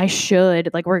committed, I should,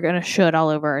 like, we're going to should all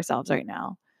over ourselves right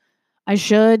now. I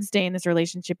should stay in this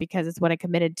relationship because it's what I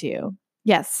committed to.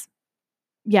 Yes.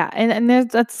 Yeah. And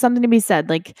that's something to be said.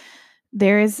 Like,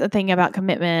 there is a thing about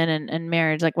commitment and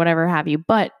marriage, like, whatever have you.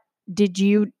 But did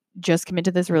you just commit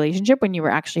to this relationship when you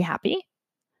were actually happy?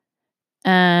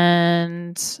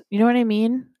 And you know what I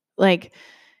mean? Like,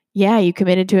 yeah, you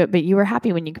committed to it, but you were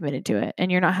happy when you committed to it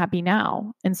and you're not happy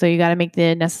now. And so you got to make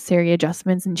the necessary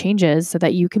adjustments and changes so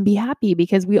that you can be happy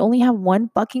because we only have one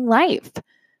fucking life.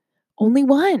 Only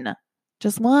one.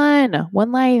 Just one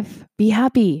life. Be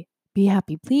happy. Be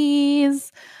happy,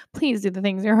 please. Please do the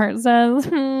things your heart says.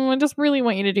 I just really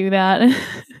want you to do that.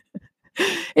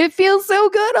 It feels so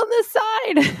good on this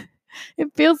side.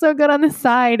 It feels so good on the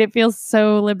side. It feels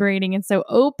so liberating and so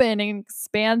open and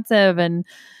expansive. And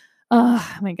oh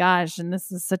my gosh. And this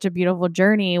is such a beautiful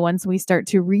journey. Once we start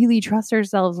to really trust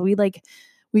ourselves, we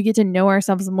get to know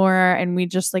ourselves more and we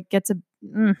just like get to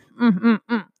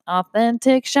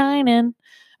authentic shining.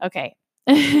 Okay.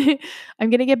 I'm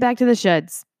going to get back to the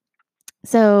shoulds.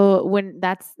 So when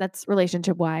that's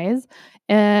relationship wise,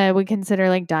 we consider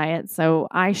like diet. So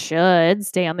I should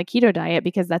stay on the keto diet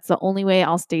because that's the only way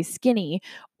I'll stay skinny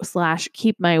 /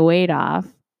 keep my weight off.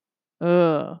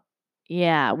 Ugh.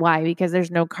 Yeah. Why? Because there's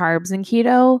no carbs in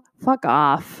keto? Fuck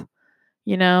off.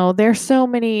 There's so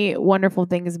many wonderful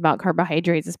things about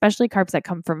carbohydrates, especially carbs that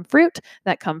come from fruit,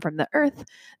 that come from the earth,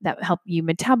 that help you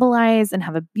metabolize and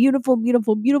have a beautiful,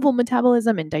 beautiful, beautiful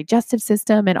metabolism and digestive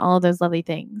system and all of those lovely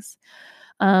things.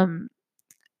 Stop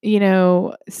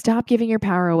giving your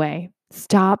power away.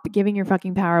 Stop giving your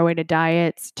fucking power away to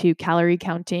diets, to calorie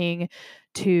counting,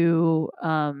 to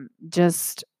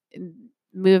just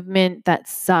movement that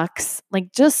sucks.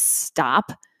 Like, just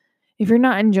stop. If you're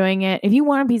not enjoying it, if you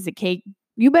want a piece of cake,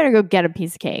 you better go get a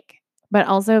piece of cake. But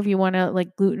also, if you want to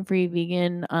like gluten-free,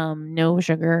 vegan, no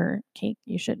sugar cake,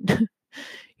 you should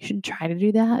you should try to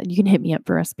do that. You can hit me up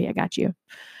for a recipe. I got you.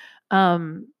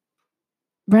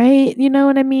 Right? You know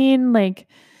what I mean? Like,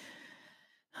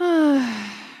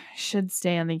 should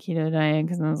stay on the keto diet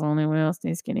because that's the only way I'll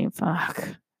stay skinny. Fuck.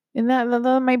 And that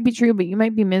might be true, but you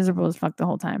might be miserable as fuck the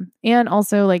whole time. And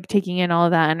also like taking in all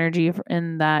of that energy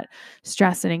and that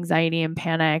stress and anxiety and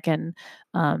panic and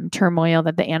turmoil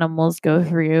that the animals go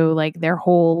through like their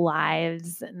whole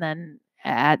lives and then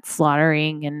at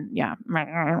slaughtering and yeah.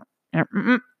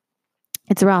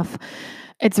 It's rough.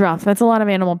 It's rough. That's a lot of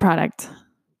animal product.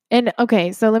 And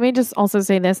okay, so let me just also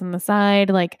say this on the side,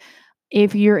 like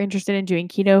if you're interested in doing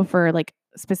keto for like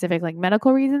specific like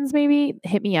medical reasons, maybe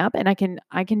hit me up and I can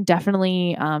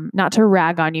definitely not to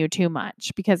rag on you too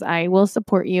much because I will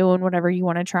support you in whatever you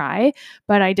want to try,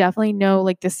 but I definitely know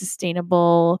like the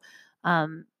sustainable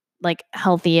like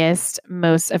healthiest,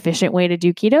 most efficient way to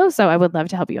do keto, so I would love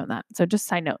to help you on that. So just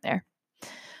side note there.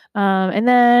 And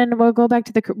then we'll go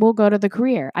to the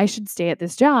career. I should stay at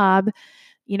this job,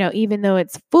 even though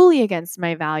it's fully against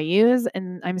my values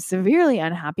and I'm severely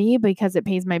unhappy because it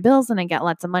pays my bills and I get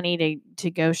lots of money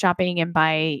to go shopping and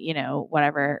buy,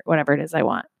 whatever it is I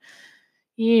want.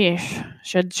 Yeesh.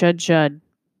 Should.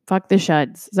 Fuck the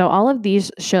shoulds. So all of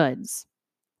these shoulds,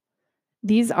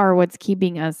 these are what's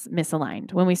keeping us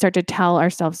misaligned. When we start to tell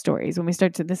ourselves stories, when we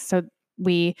start to this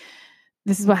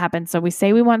is what happens. So we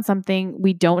say we want something,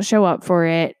 we don't show up for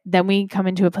it, then we come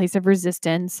into a place of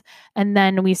resistance, and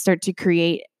then we start to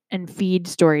create and feed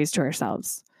stories to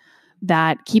ourselves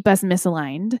that keep us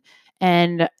misaligned.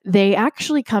 And they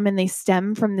actually come and they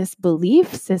stem from this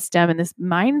belief system and this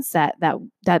mindset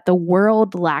that the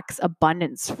world lacks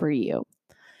abundance for you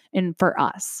and for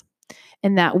us,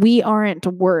 and that we aren't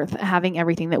worth having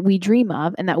everything that we dream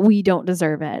of and that we don't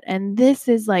deserve it. And this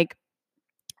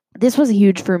was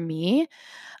huge for me.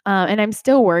 And I'm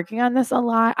still working on this a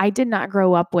lot. I did not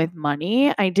grow up with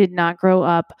money. I did not grow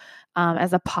up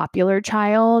as a popular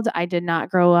child. I did not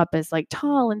grow up as like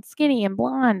tall and skinny and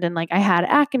blonde, and like I had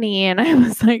acne and I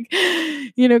was like,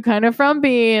 kind of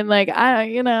frumpy and like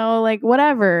like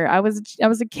whatever. I was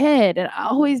a kid and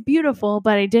always beautiful,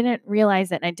 but I didn't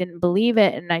realize it and I didn't believe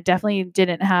it, and I definitely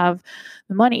didn't have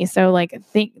the money. So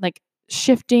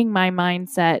shifting my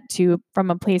mindset from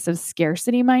a place of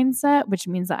scarcity mindset, which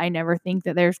means that I never think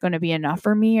that there's going to be enough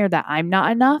for me or that I'm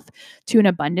not enough, to an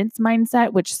abundance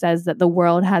mindset, which says that the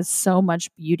world has so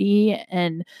much beauty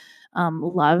and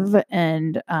love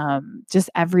and just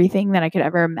everything that I could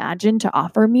ever imagine to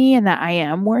offer me, and that I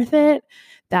am worth it.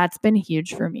 That's been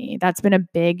huge for me. That's been a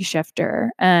big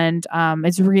shifter, and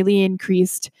it's really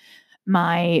increased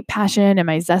my passion and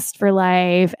my zest for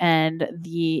life, and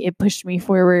it pushed me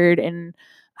forward and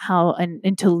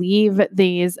to leave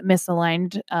these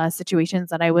misaligned situations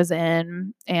that I was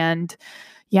in. And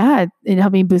yeah, it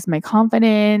helped me boost my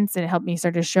confidence, and it helped me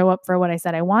start to show up for what I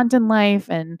said I want in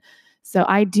life. And so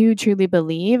I do truly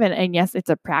believe, and yes, it's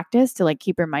a practice to like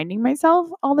keep reminding myself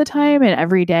all the time and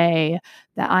every day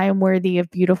that I am worthy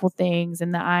of beautiful things,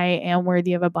 and that I am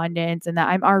worthy of abundance, and that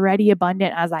I'm already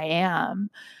abundant as I am.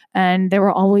 And there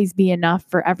will always be enough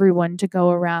for everyone to go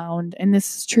around. And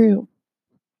this is true.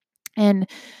 And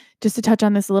just to touch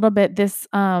on this a little bit, this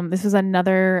was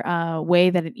another way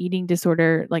that an eating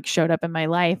disorder like showed up in my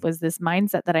life, was this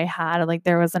mindset that I had like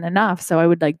there wasn't enough. So I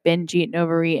would like binge eat and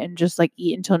overeat and just like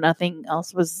eat until nothing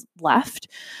else was left.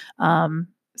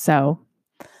 So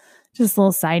just a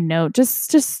little side note,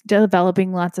 just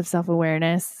developing lots of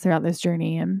self-awareness throughout this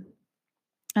journey. And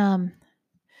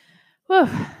whew,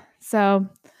 so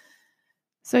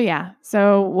yeah.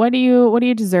 So what do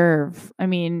you deserve? I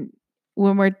mean,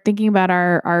 when we're thinking about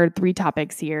our three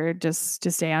topics here, just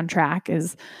to stay on track,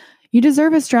 is you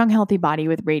deserve a strong, healthy body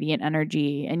with radiant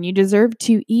energy, and you deserve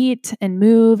to eat and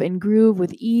move and groove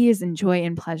with ease and joy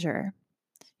and pleasure.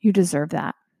 You deserve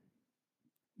that.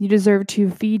 You deserve to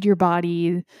feed your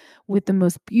body with the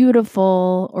most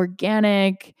beautiful,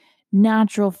 organic,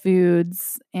 natural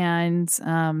foods and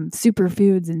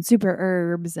superfoods and super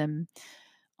herbs and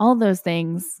all those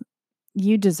things.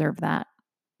 You deserve that.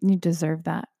 You deserve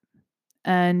that.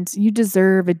 And you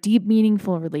deserve a deep,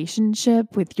 meaningful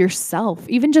relationship with yourself,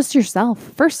 even just yourself.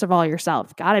 First of all,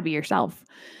 yourself. Gotta be yourself.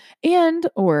 And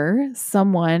or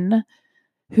someone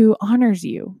who honors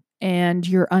you and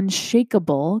your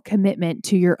unshakable commitment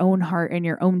to your own heart and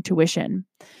your own tuition,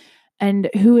 and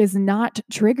who is not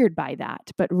triggered by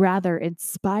that, but rather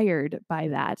inspired by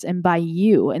that and by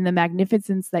you and the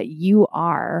magnificence that you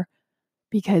are,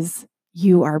 because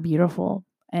you are beautiful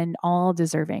and all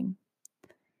deserving.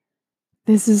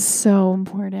 This is so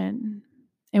important.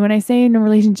 And when I say in a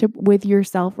relationship with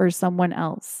yourself or someone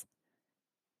else,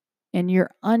 and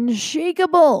your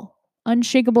unshakable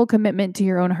commitment to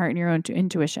your own heart and your own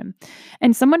intuition,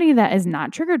 and somebody that is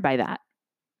not triggered by that,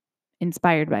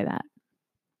 inspired by that,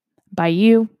 by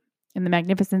you and the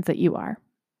magnificence that you are,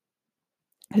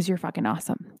 because you're fucking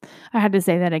awesome. I had to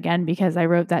say that again because I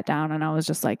wrote that down and I was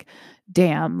just like,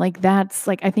 damn, like that's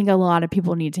like, I think a lot of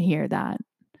people need to hear that.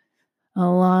 A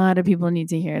lot of people need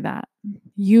to hear that.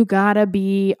 You gotta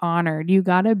be honored. You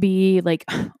gotta be like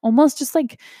almost just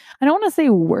like, I don't want to say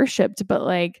worshiped, but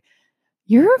like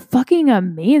you're fucking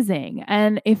amazing.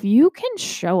 And if you can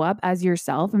show up as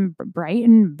yourself and bright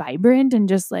and vibrant and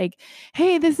just like,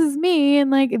 hey, this is me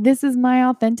and like this is my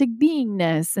authentic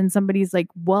beingness, and somebody's like,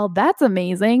 well, that's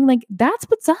amazing. Like that's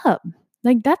what's up.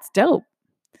 Like that's dope.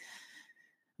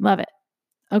 Love it.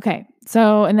 Okay.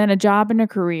 So, and then a job and a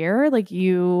career, like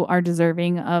you are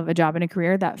deserving of a job and a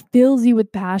career that fills you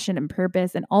with passion and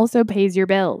purpose and also pays your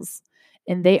bills.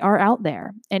 And they are out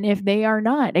there. And if they are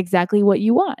not exactly what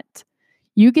you want,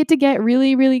 you get to get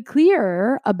really, really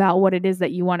clear about what it is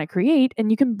that you want to create,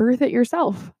 and you can birth it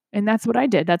yourself. And that's what I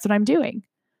did. That's what I'm doing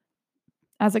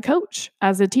as a coach,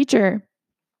 as a teacher.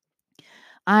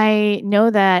 I know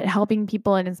that helping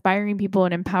people and inspiring people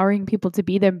and empowering people to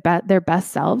be their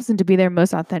best selves and to be their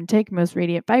most authentic, most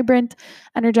radiant, vibrant,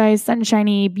 energized,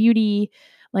 sunshiny, beauty,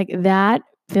 like that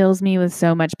fills me with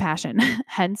so much passion.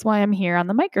 Hence why I'm here on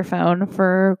the microphone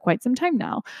for quite some time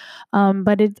now.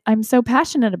 I'm so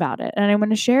passionate about it and I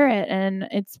want to share it. And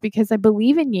it's because I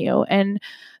believe in you. And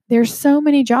there's so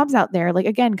many jobs out there. Like,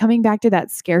 again, coming back to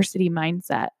that scarcity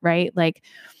mindset, right?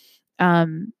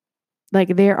 Um,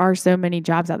 like there are so many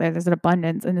jobs out there. There's an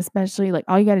abundance. And especially like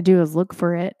all you got to do is look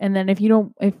for it. And then if you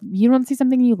don't see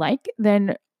something you like,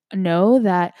 then know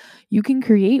that you can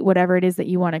create whatever it is that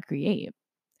you want to create.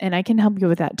 And I can help you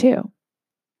with that too.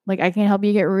 Like I can help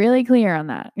you get really clear on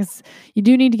that because you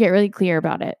do need to get really clear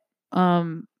about it.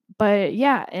 But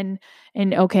yeah, and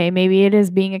okay, maybe it is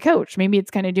being a coach. Maybe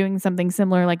it's kind of doing something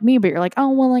similar like me, but you're like,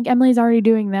 oh well, like Emily's already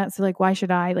doing that, so like why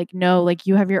should I? Like no, like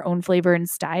you have your own flavor and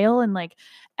style, and like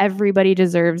everybody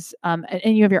deserves. And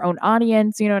you have your own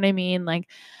audience. You know what I mean? Like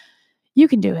you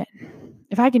can do it.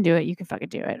 If I can do it, you can fucking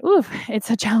do it. Oof, it's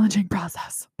a challenging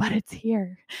process, but it's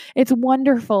here. It's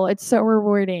wonderful. It's so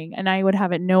rewarding, and I would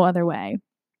have it no other way.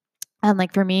 And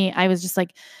like for me, I was just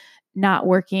like not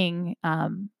working.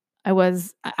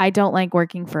 I don't like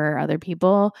working for other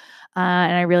people.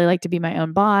 And I really like to be my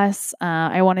own boss.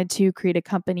 I wanted to create a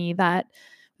company that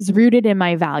was rooted in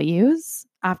my values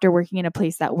after working in a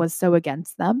place that was so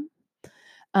against them.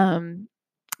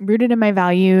 Rooted in my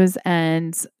values,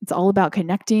 and it's all about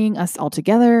connecting us all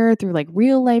together through like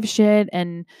real life shit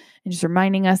and just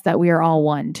reminding us that we are all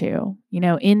one too,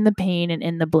 in the pain and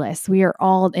in the bliss. We are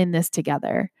all in this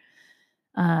together.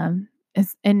 And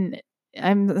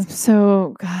I'm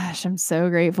so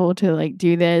grateful to like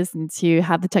do this and to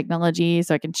have the technology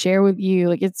so I can share with you.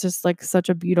 Like it's just like such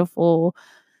a beautiful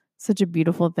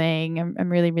thing. I'm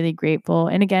really, really grateful.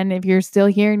 And again, if you're still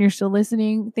here and you're still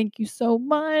listening, thank you so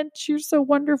much. You're so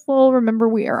wonderful. Remember,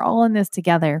 we are all in this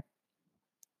together.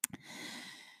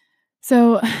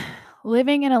 So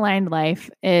living an aligned life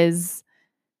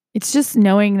it's just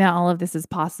knowing that all of this is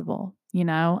possible.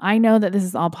 I know that this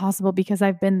is all possible because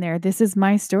I've been there. This is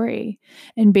my story.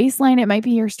 And baseline, it might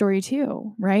be your story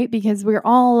too, right? Because we're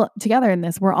all together in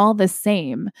this. We're all the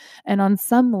same. And on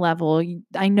some level,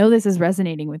 I know this is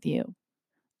resonating with you.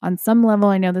 On some level,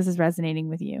 I know this is resonating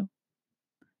with you.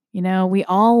 We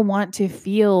all want to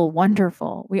feel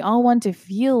wonderful. We all want to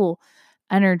feel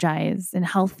energized and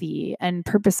healthy and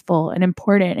purposeful and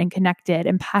important and connected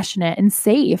and passionate and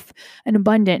safe and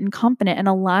abundant and confident and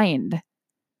aligned.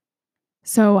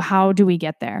 So how do we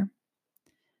get there?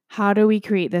 How do we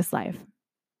create this life?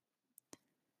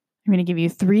 I'm going to give you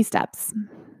 3 steps.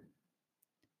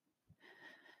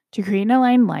 To create an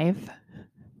aligned life,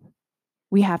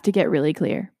 we have to get really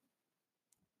clear.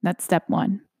 That's step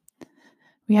 1.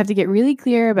 We have to get really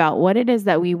clear about what it is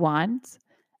that we want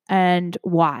and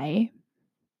why,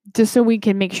 just so we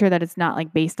can make sure that it's not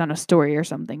like based on a story or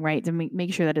something, right? To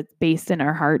make sure that it's based in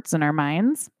our hearts and our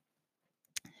minds.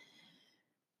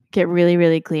 Get really,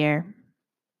 really clear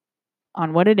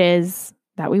on what it is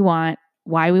that we want,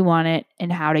 why we want it,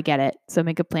 and how to get it. So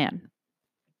make a plan.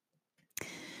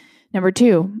 Number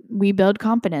 2, we build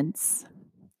confidence.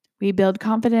 We build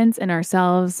confidence in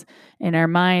ourselves, in our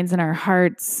minds, in our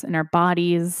hearts, in our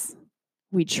bodies.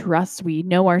 We trust, we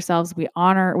know ourselves, we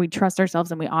trust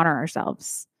ourselves, and we honor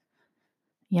ourselves.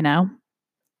 So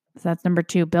that's number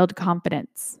 2, build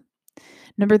confidence.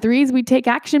 Number 3 is we take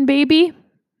action, baby.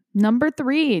 Number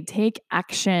 3, take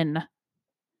action.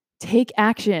 Take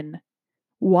action.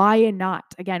 Why not?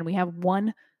 Again, we have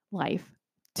one life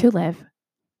to live.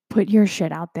 Put your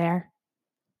shit out there.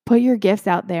 Put your gifts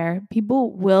out there.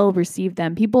 People will receive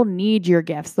them. People need your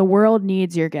gifts. The world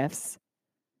needs your gifts.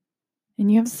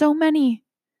 And you have so many.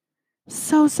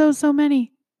 So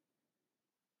many.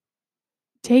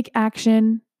 Take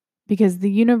action because the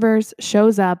universe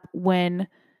shows up when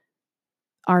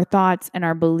our thoughts and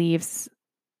our beliefs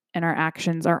and our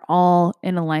actions are all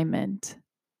in alignment.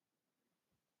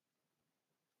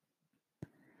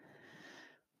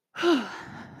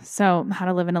 So, how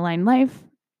to live an aligned life?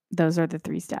 Those are the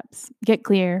 3 steps. Get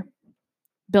clear,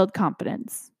 build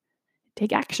confidence,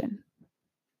 take action.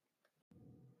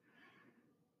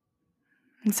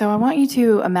 And so I want you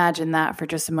to imagine that for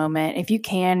just a moment. If you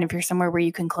can, if you're somewhere where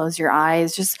you can close your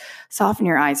eyes, just soften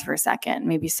your eyes for a second.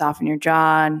 Maybe soften your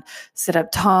jaw and sit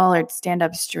up tall or stand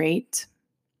up straight.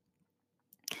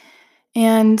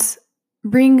 And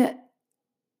bring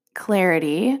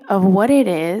clarity of what it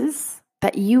is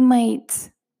that you might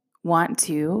want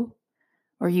to,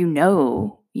 or you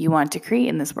want to create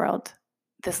in this world,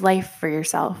 this life for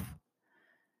yourself.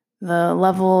 The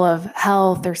level of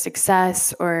health or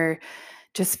success or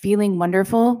just feeling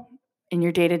wonderful in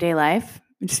your day-to-day life,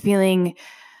 just feeling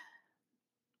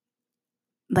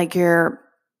like your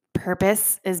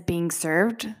purpose is being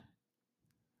served, like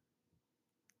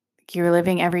you're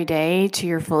living every day to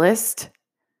your fullest.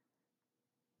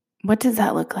 What does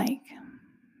that look like?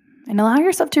 And allow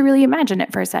yourself to really imagine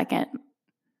it for a second.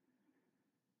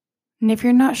 And if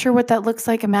you're not sure what that looks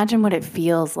like, imagine what it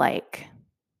feels like.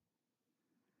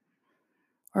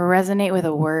 Or resonate with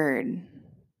a word.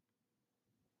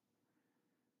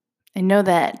 And know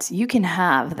that you can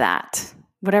have that.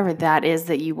 Whatever that is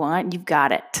that you want, you've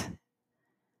got it.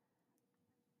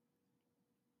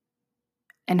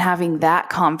 And having that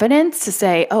confidence to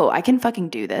say, oh, I can fucking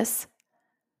do this.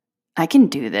 I can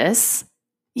do this.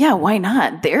 Yeah, why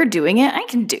not? They're doing it. I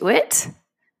can do it.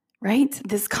 Right?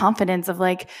 This confidence of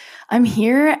like, I'm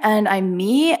here and I'm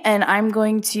me and I'm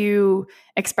going to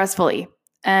express fully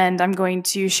and I'm going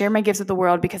to share my gifts with the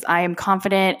world because I am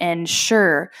confident and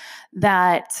sure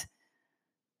that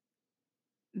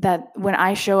when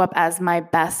I show up as my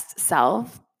best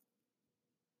self,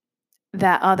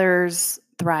 that others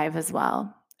thrive as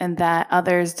well and that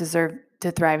others deserve to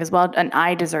thrive as well and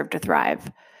I deserve to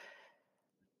thrive.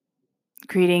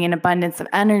 Creating an abundance of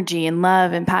energy and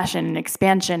love and passion and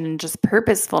expansion and just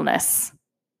purposefulness.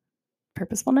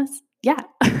 Purposefulness? Yeah,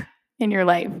 in your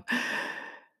life.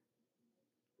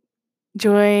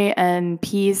 Joy and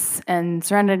peace and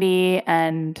serenity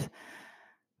and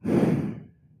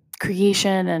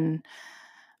creation and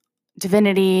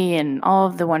divinity and all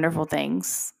of the wonderful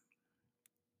things.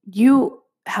 You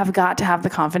have got to have the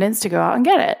confidence to go out and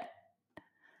get it.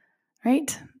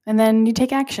 Right? And then you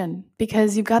take action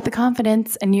because you've got the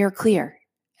confidence and you're clear.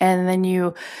 And then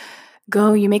you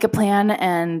go, you make a plan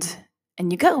and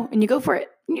you go for it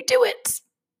and you do it.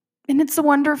 And it's so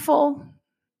wonderful.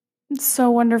 It's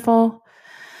so wonderful.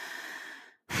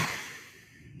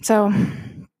 So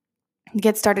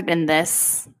get started in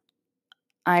this.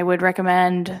 I would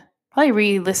recommend probably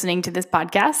re-listening to this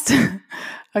podcast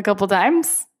a couple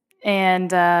times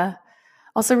and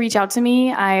also reach out to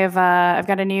me. I've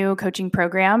got a new coaching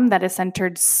program that is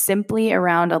centered simply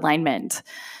around alignment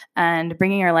and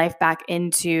bringing our life back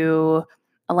into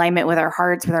alignment with our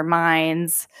hearts, with our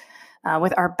minds,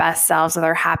 with our best selves, with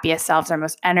our happiest selves, our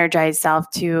most energized self,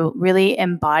 to really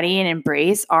embody and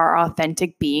embrace our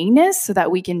authentic beingness so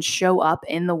that we can show up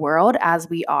in the world as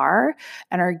we are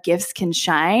and our gifts can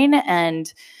shine.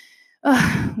 And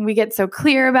we get so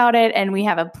clear about it and we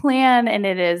have a plan and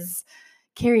it is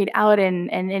carried out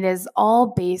and it is all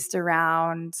based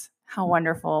around how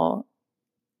wonderful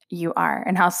you are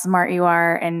and how smart you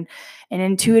are and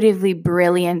intuitively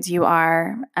brilliant you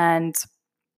are. And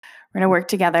we're going to work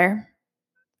together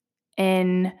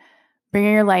in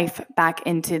bringing your life back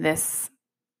into this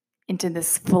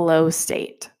flow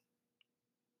state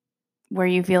where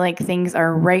you feel like things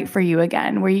are right for you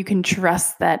again, where you can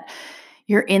trust that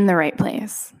you're in the right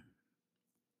place.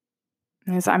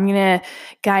 And so I'm going to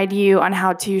guide you on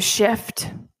how to shift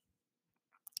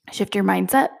your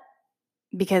mindset,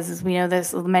 because as we know,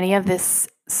 many of this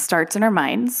starts in our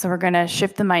minds. So we're going to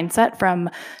shift the mindset from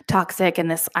toxic and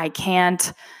this I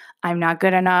can't, I'm not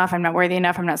good enough, I'm not worthy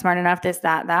enough, I'm not smart enough, this,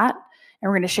 that. And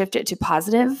we're going to shift it to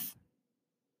positive,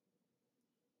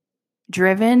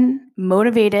 driven,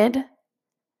 motivated.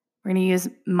 We're going to use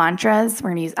mantras.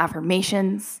 We're going to use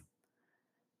affirmations.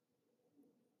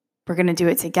 We're going to do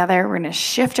it together. We're going to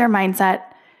shift our mindset.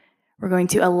 We're going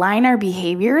to align our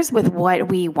behaviors with what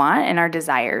we want and our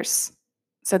desires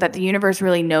so that the universe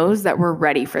really knows that we're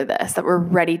ready for this, that we're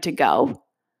ready to go.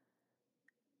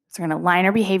 So we're going to align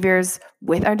our behaviors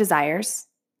with our desires.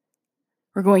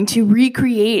 We're going to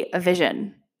recreate a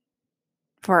vision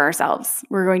for ourselves.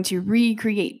 We're going to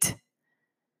recreate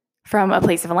from a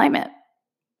place of alignment,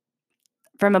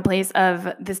 from a place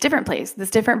of this different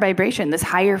vibration, this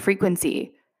higher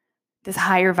frequency, this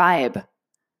higher vibe.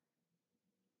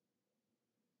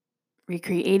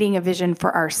 Recreating a vision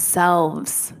for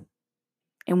ourselves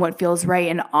and what feels right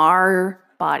in our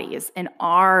bodies, in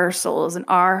our souls, in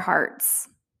our hearts.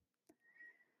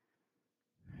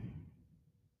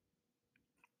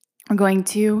 We're going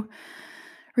to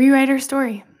rewrite our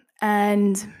story,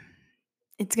 and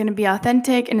it's going to be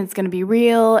authentic and it's going to be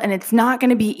real, and it's not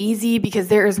going to be easy because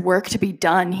there is work to be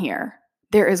done here.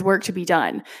 There is work to be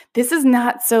done. This is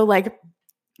not so like,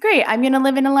 great, I'm going to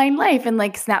live an aligned life and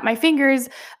like snap my fingers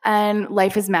and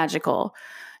life is magical.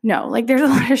 No, like there's a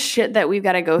lot of shit that we've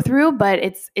got to go through, but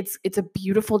it's a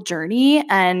beautiful journey,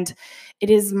 and it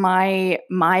is my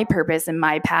purpose and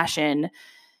my passion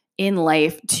in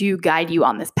life to guide you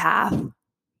on this path,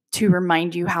 to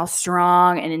remind you how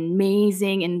strong and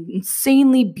amazing and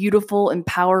insanely beautiful and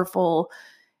powerful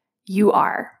you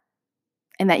are.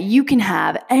 and that you can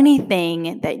have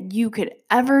anything that you could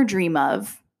ever dream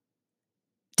of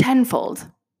tenfold,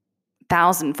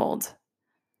 thousandfold.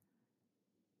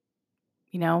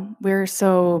 You know, we're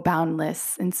so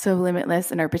boundless and so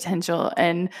limitless in our potential,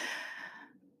 and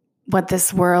what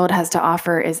this world has to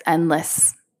offer is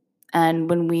endless. And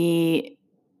when we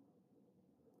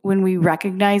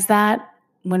recognize that,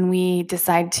 when we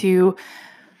decide to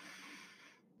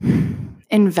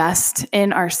invest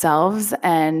in ourselves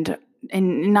and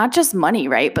not just money,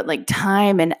 right? But like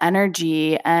time and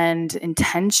energy and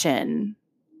intention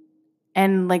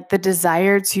and like the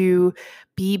desire to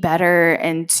be better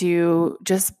and to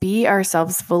just be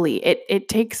ourselves fully. It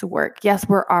takes work. Yes,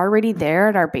 we're already there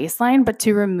at our baseline, but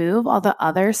to remove all the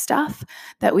other stuff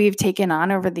that we've taken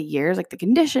on over the years, like the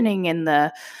conditioning and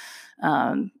the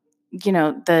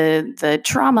the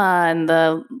trauma and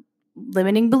the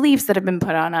limiting beliefs that have been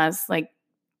put on us, like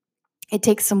it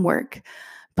takes some work,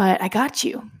 but I got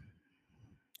you.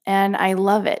 And I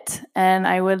love it. And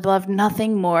I would love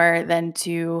nothing more than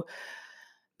to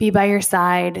be by your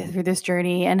side through this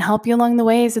journey and help you along the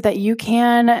way so that you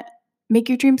can make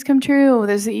your dreams come true,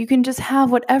 so that you can just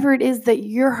have whatever it is that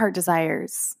your heart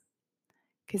desires.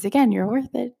 Because again, you're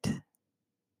worth it.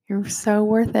 You're so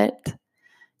worth it.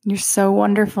 You're so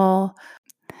wonderful.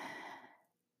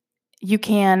 You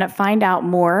can find out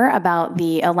more about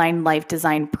the Aligned Life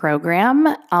Design Program.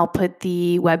 I'll put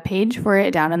the webpage for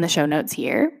it down in the show notes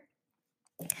here.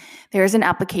 There's an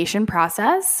application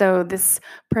process. So this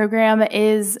program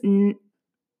is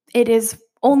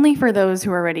only for those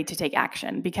who are ready to take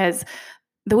action, because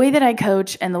the way that I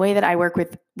coach and the way that I work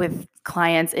with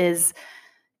clients is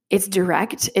it's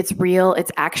direct, it's real,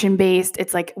 it's action-based.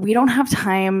 It's like we don't have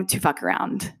time to fuck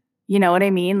around. You know what I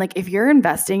mean? Like if you're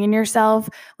investing in yourself,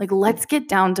 like let's get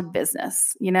down to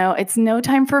business. You know, it's no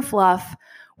time for fluff.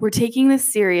 We're taking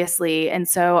this seriously. And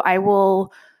so I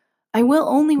will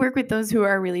only work with those who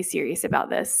are really serious about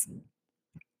this.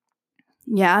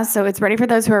 Yeah, so it's ready for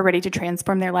those who are ready to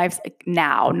transform their lives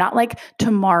now, not like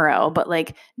tomorrow, but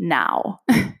like now.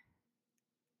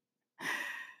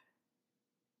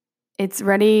 It's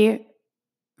ready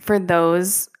for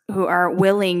those who are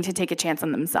willing to take a chance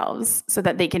on themselves so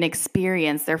that they can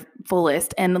experience their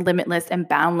fullest and limitless and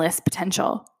boundless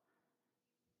potential.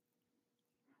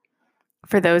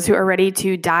 For those who are ready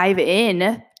to dive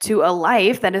in to a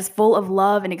life that is full of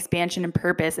love and expansion and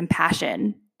purpose and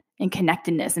passion and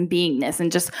connectedness and beingness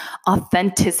and just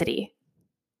authenticity.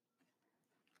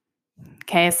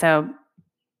 Okay, so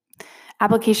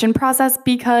application process,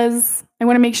 because I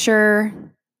want to make sure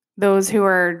those who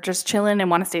are just chilling and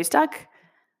want to stay stuck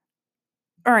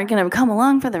aren't going to come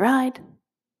along for the ride.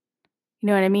 You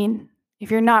know what I mean?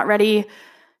 If you're not ready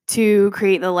to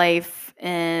create the life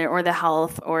or the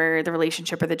health or the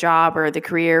relationship or the job or the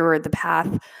career or the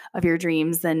path of your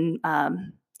dreams, then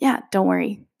don't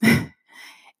worry.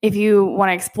 If you want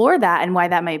to explore that and why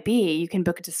that might be, you can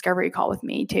book a discovery call with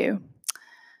me too.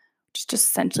 Just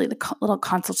essentially the little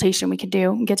consultation we can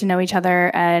do and get to know each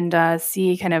other and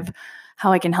see kind of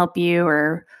how I can help you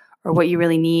or what you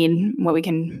really need, what we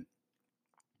can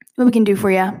do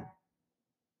for you.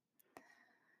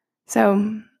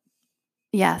 So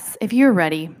yes, if you're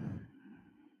ready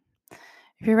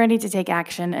to take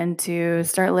action and to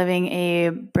start living a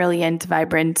brilliant,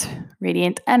 vibrant,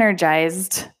 radiant,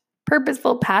 energized,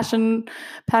 purposeful,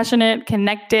 passionate,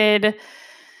 connected,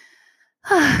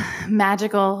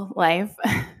 magical life,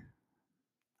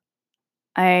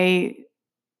 I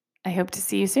hope to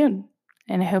see you soon.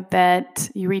 And I hope that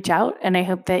you reach out, and I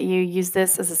hope that you use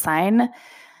this as a sign, as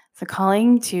a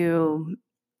calling to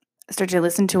start to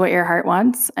listen to what your heart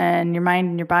wants and your mind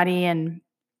and your body, and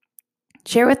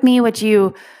share with me what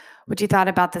you thought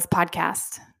about this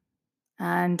podcast.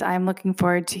 And I'm looking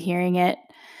forward to hearing it.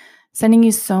 Sending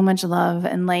you so much love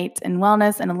and light and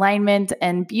wellness and alignment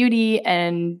and beauty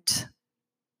and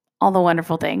all the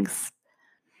wonderful things.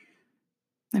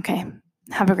 Okay,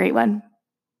 have a great one.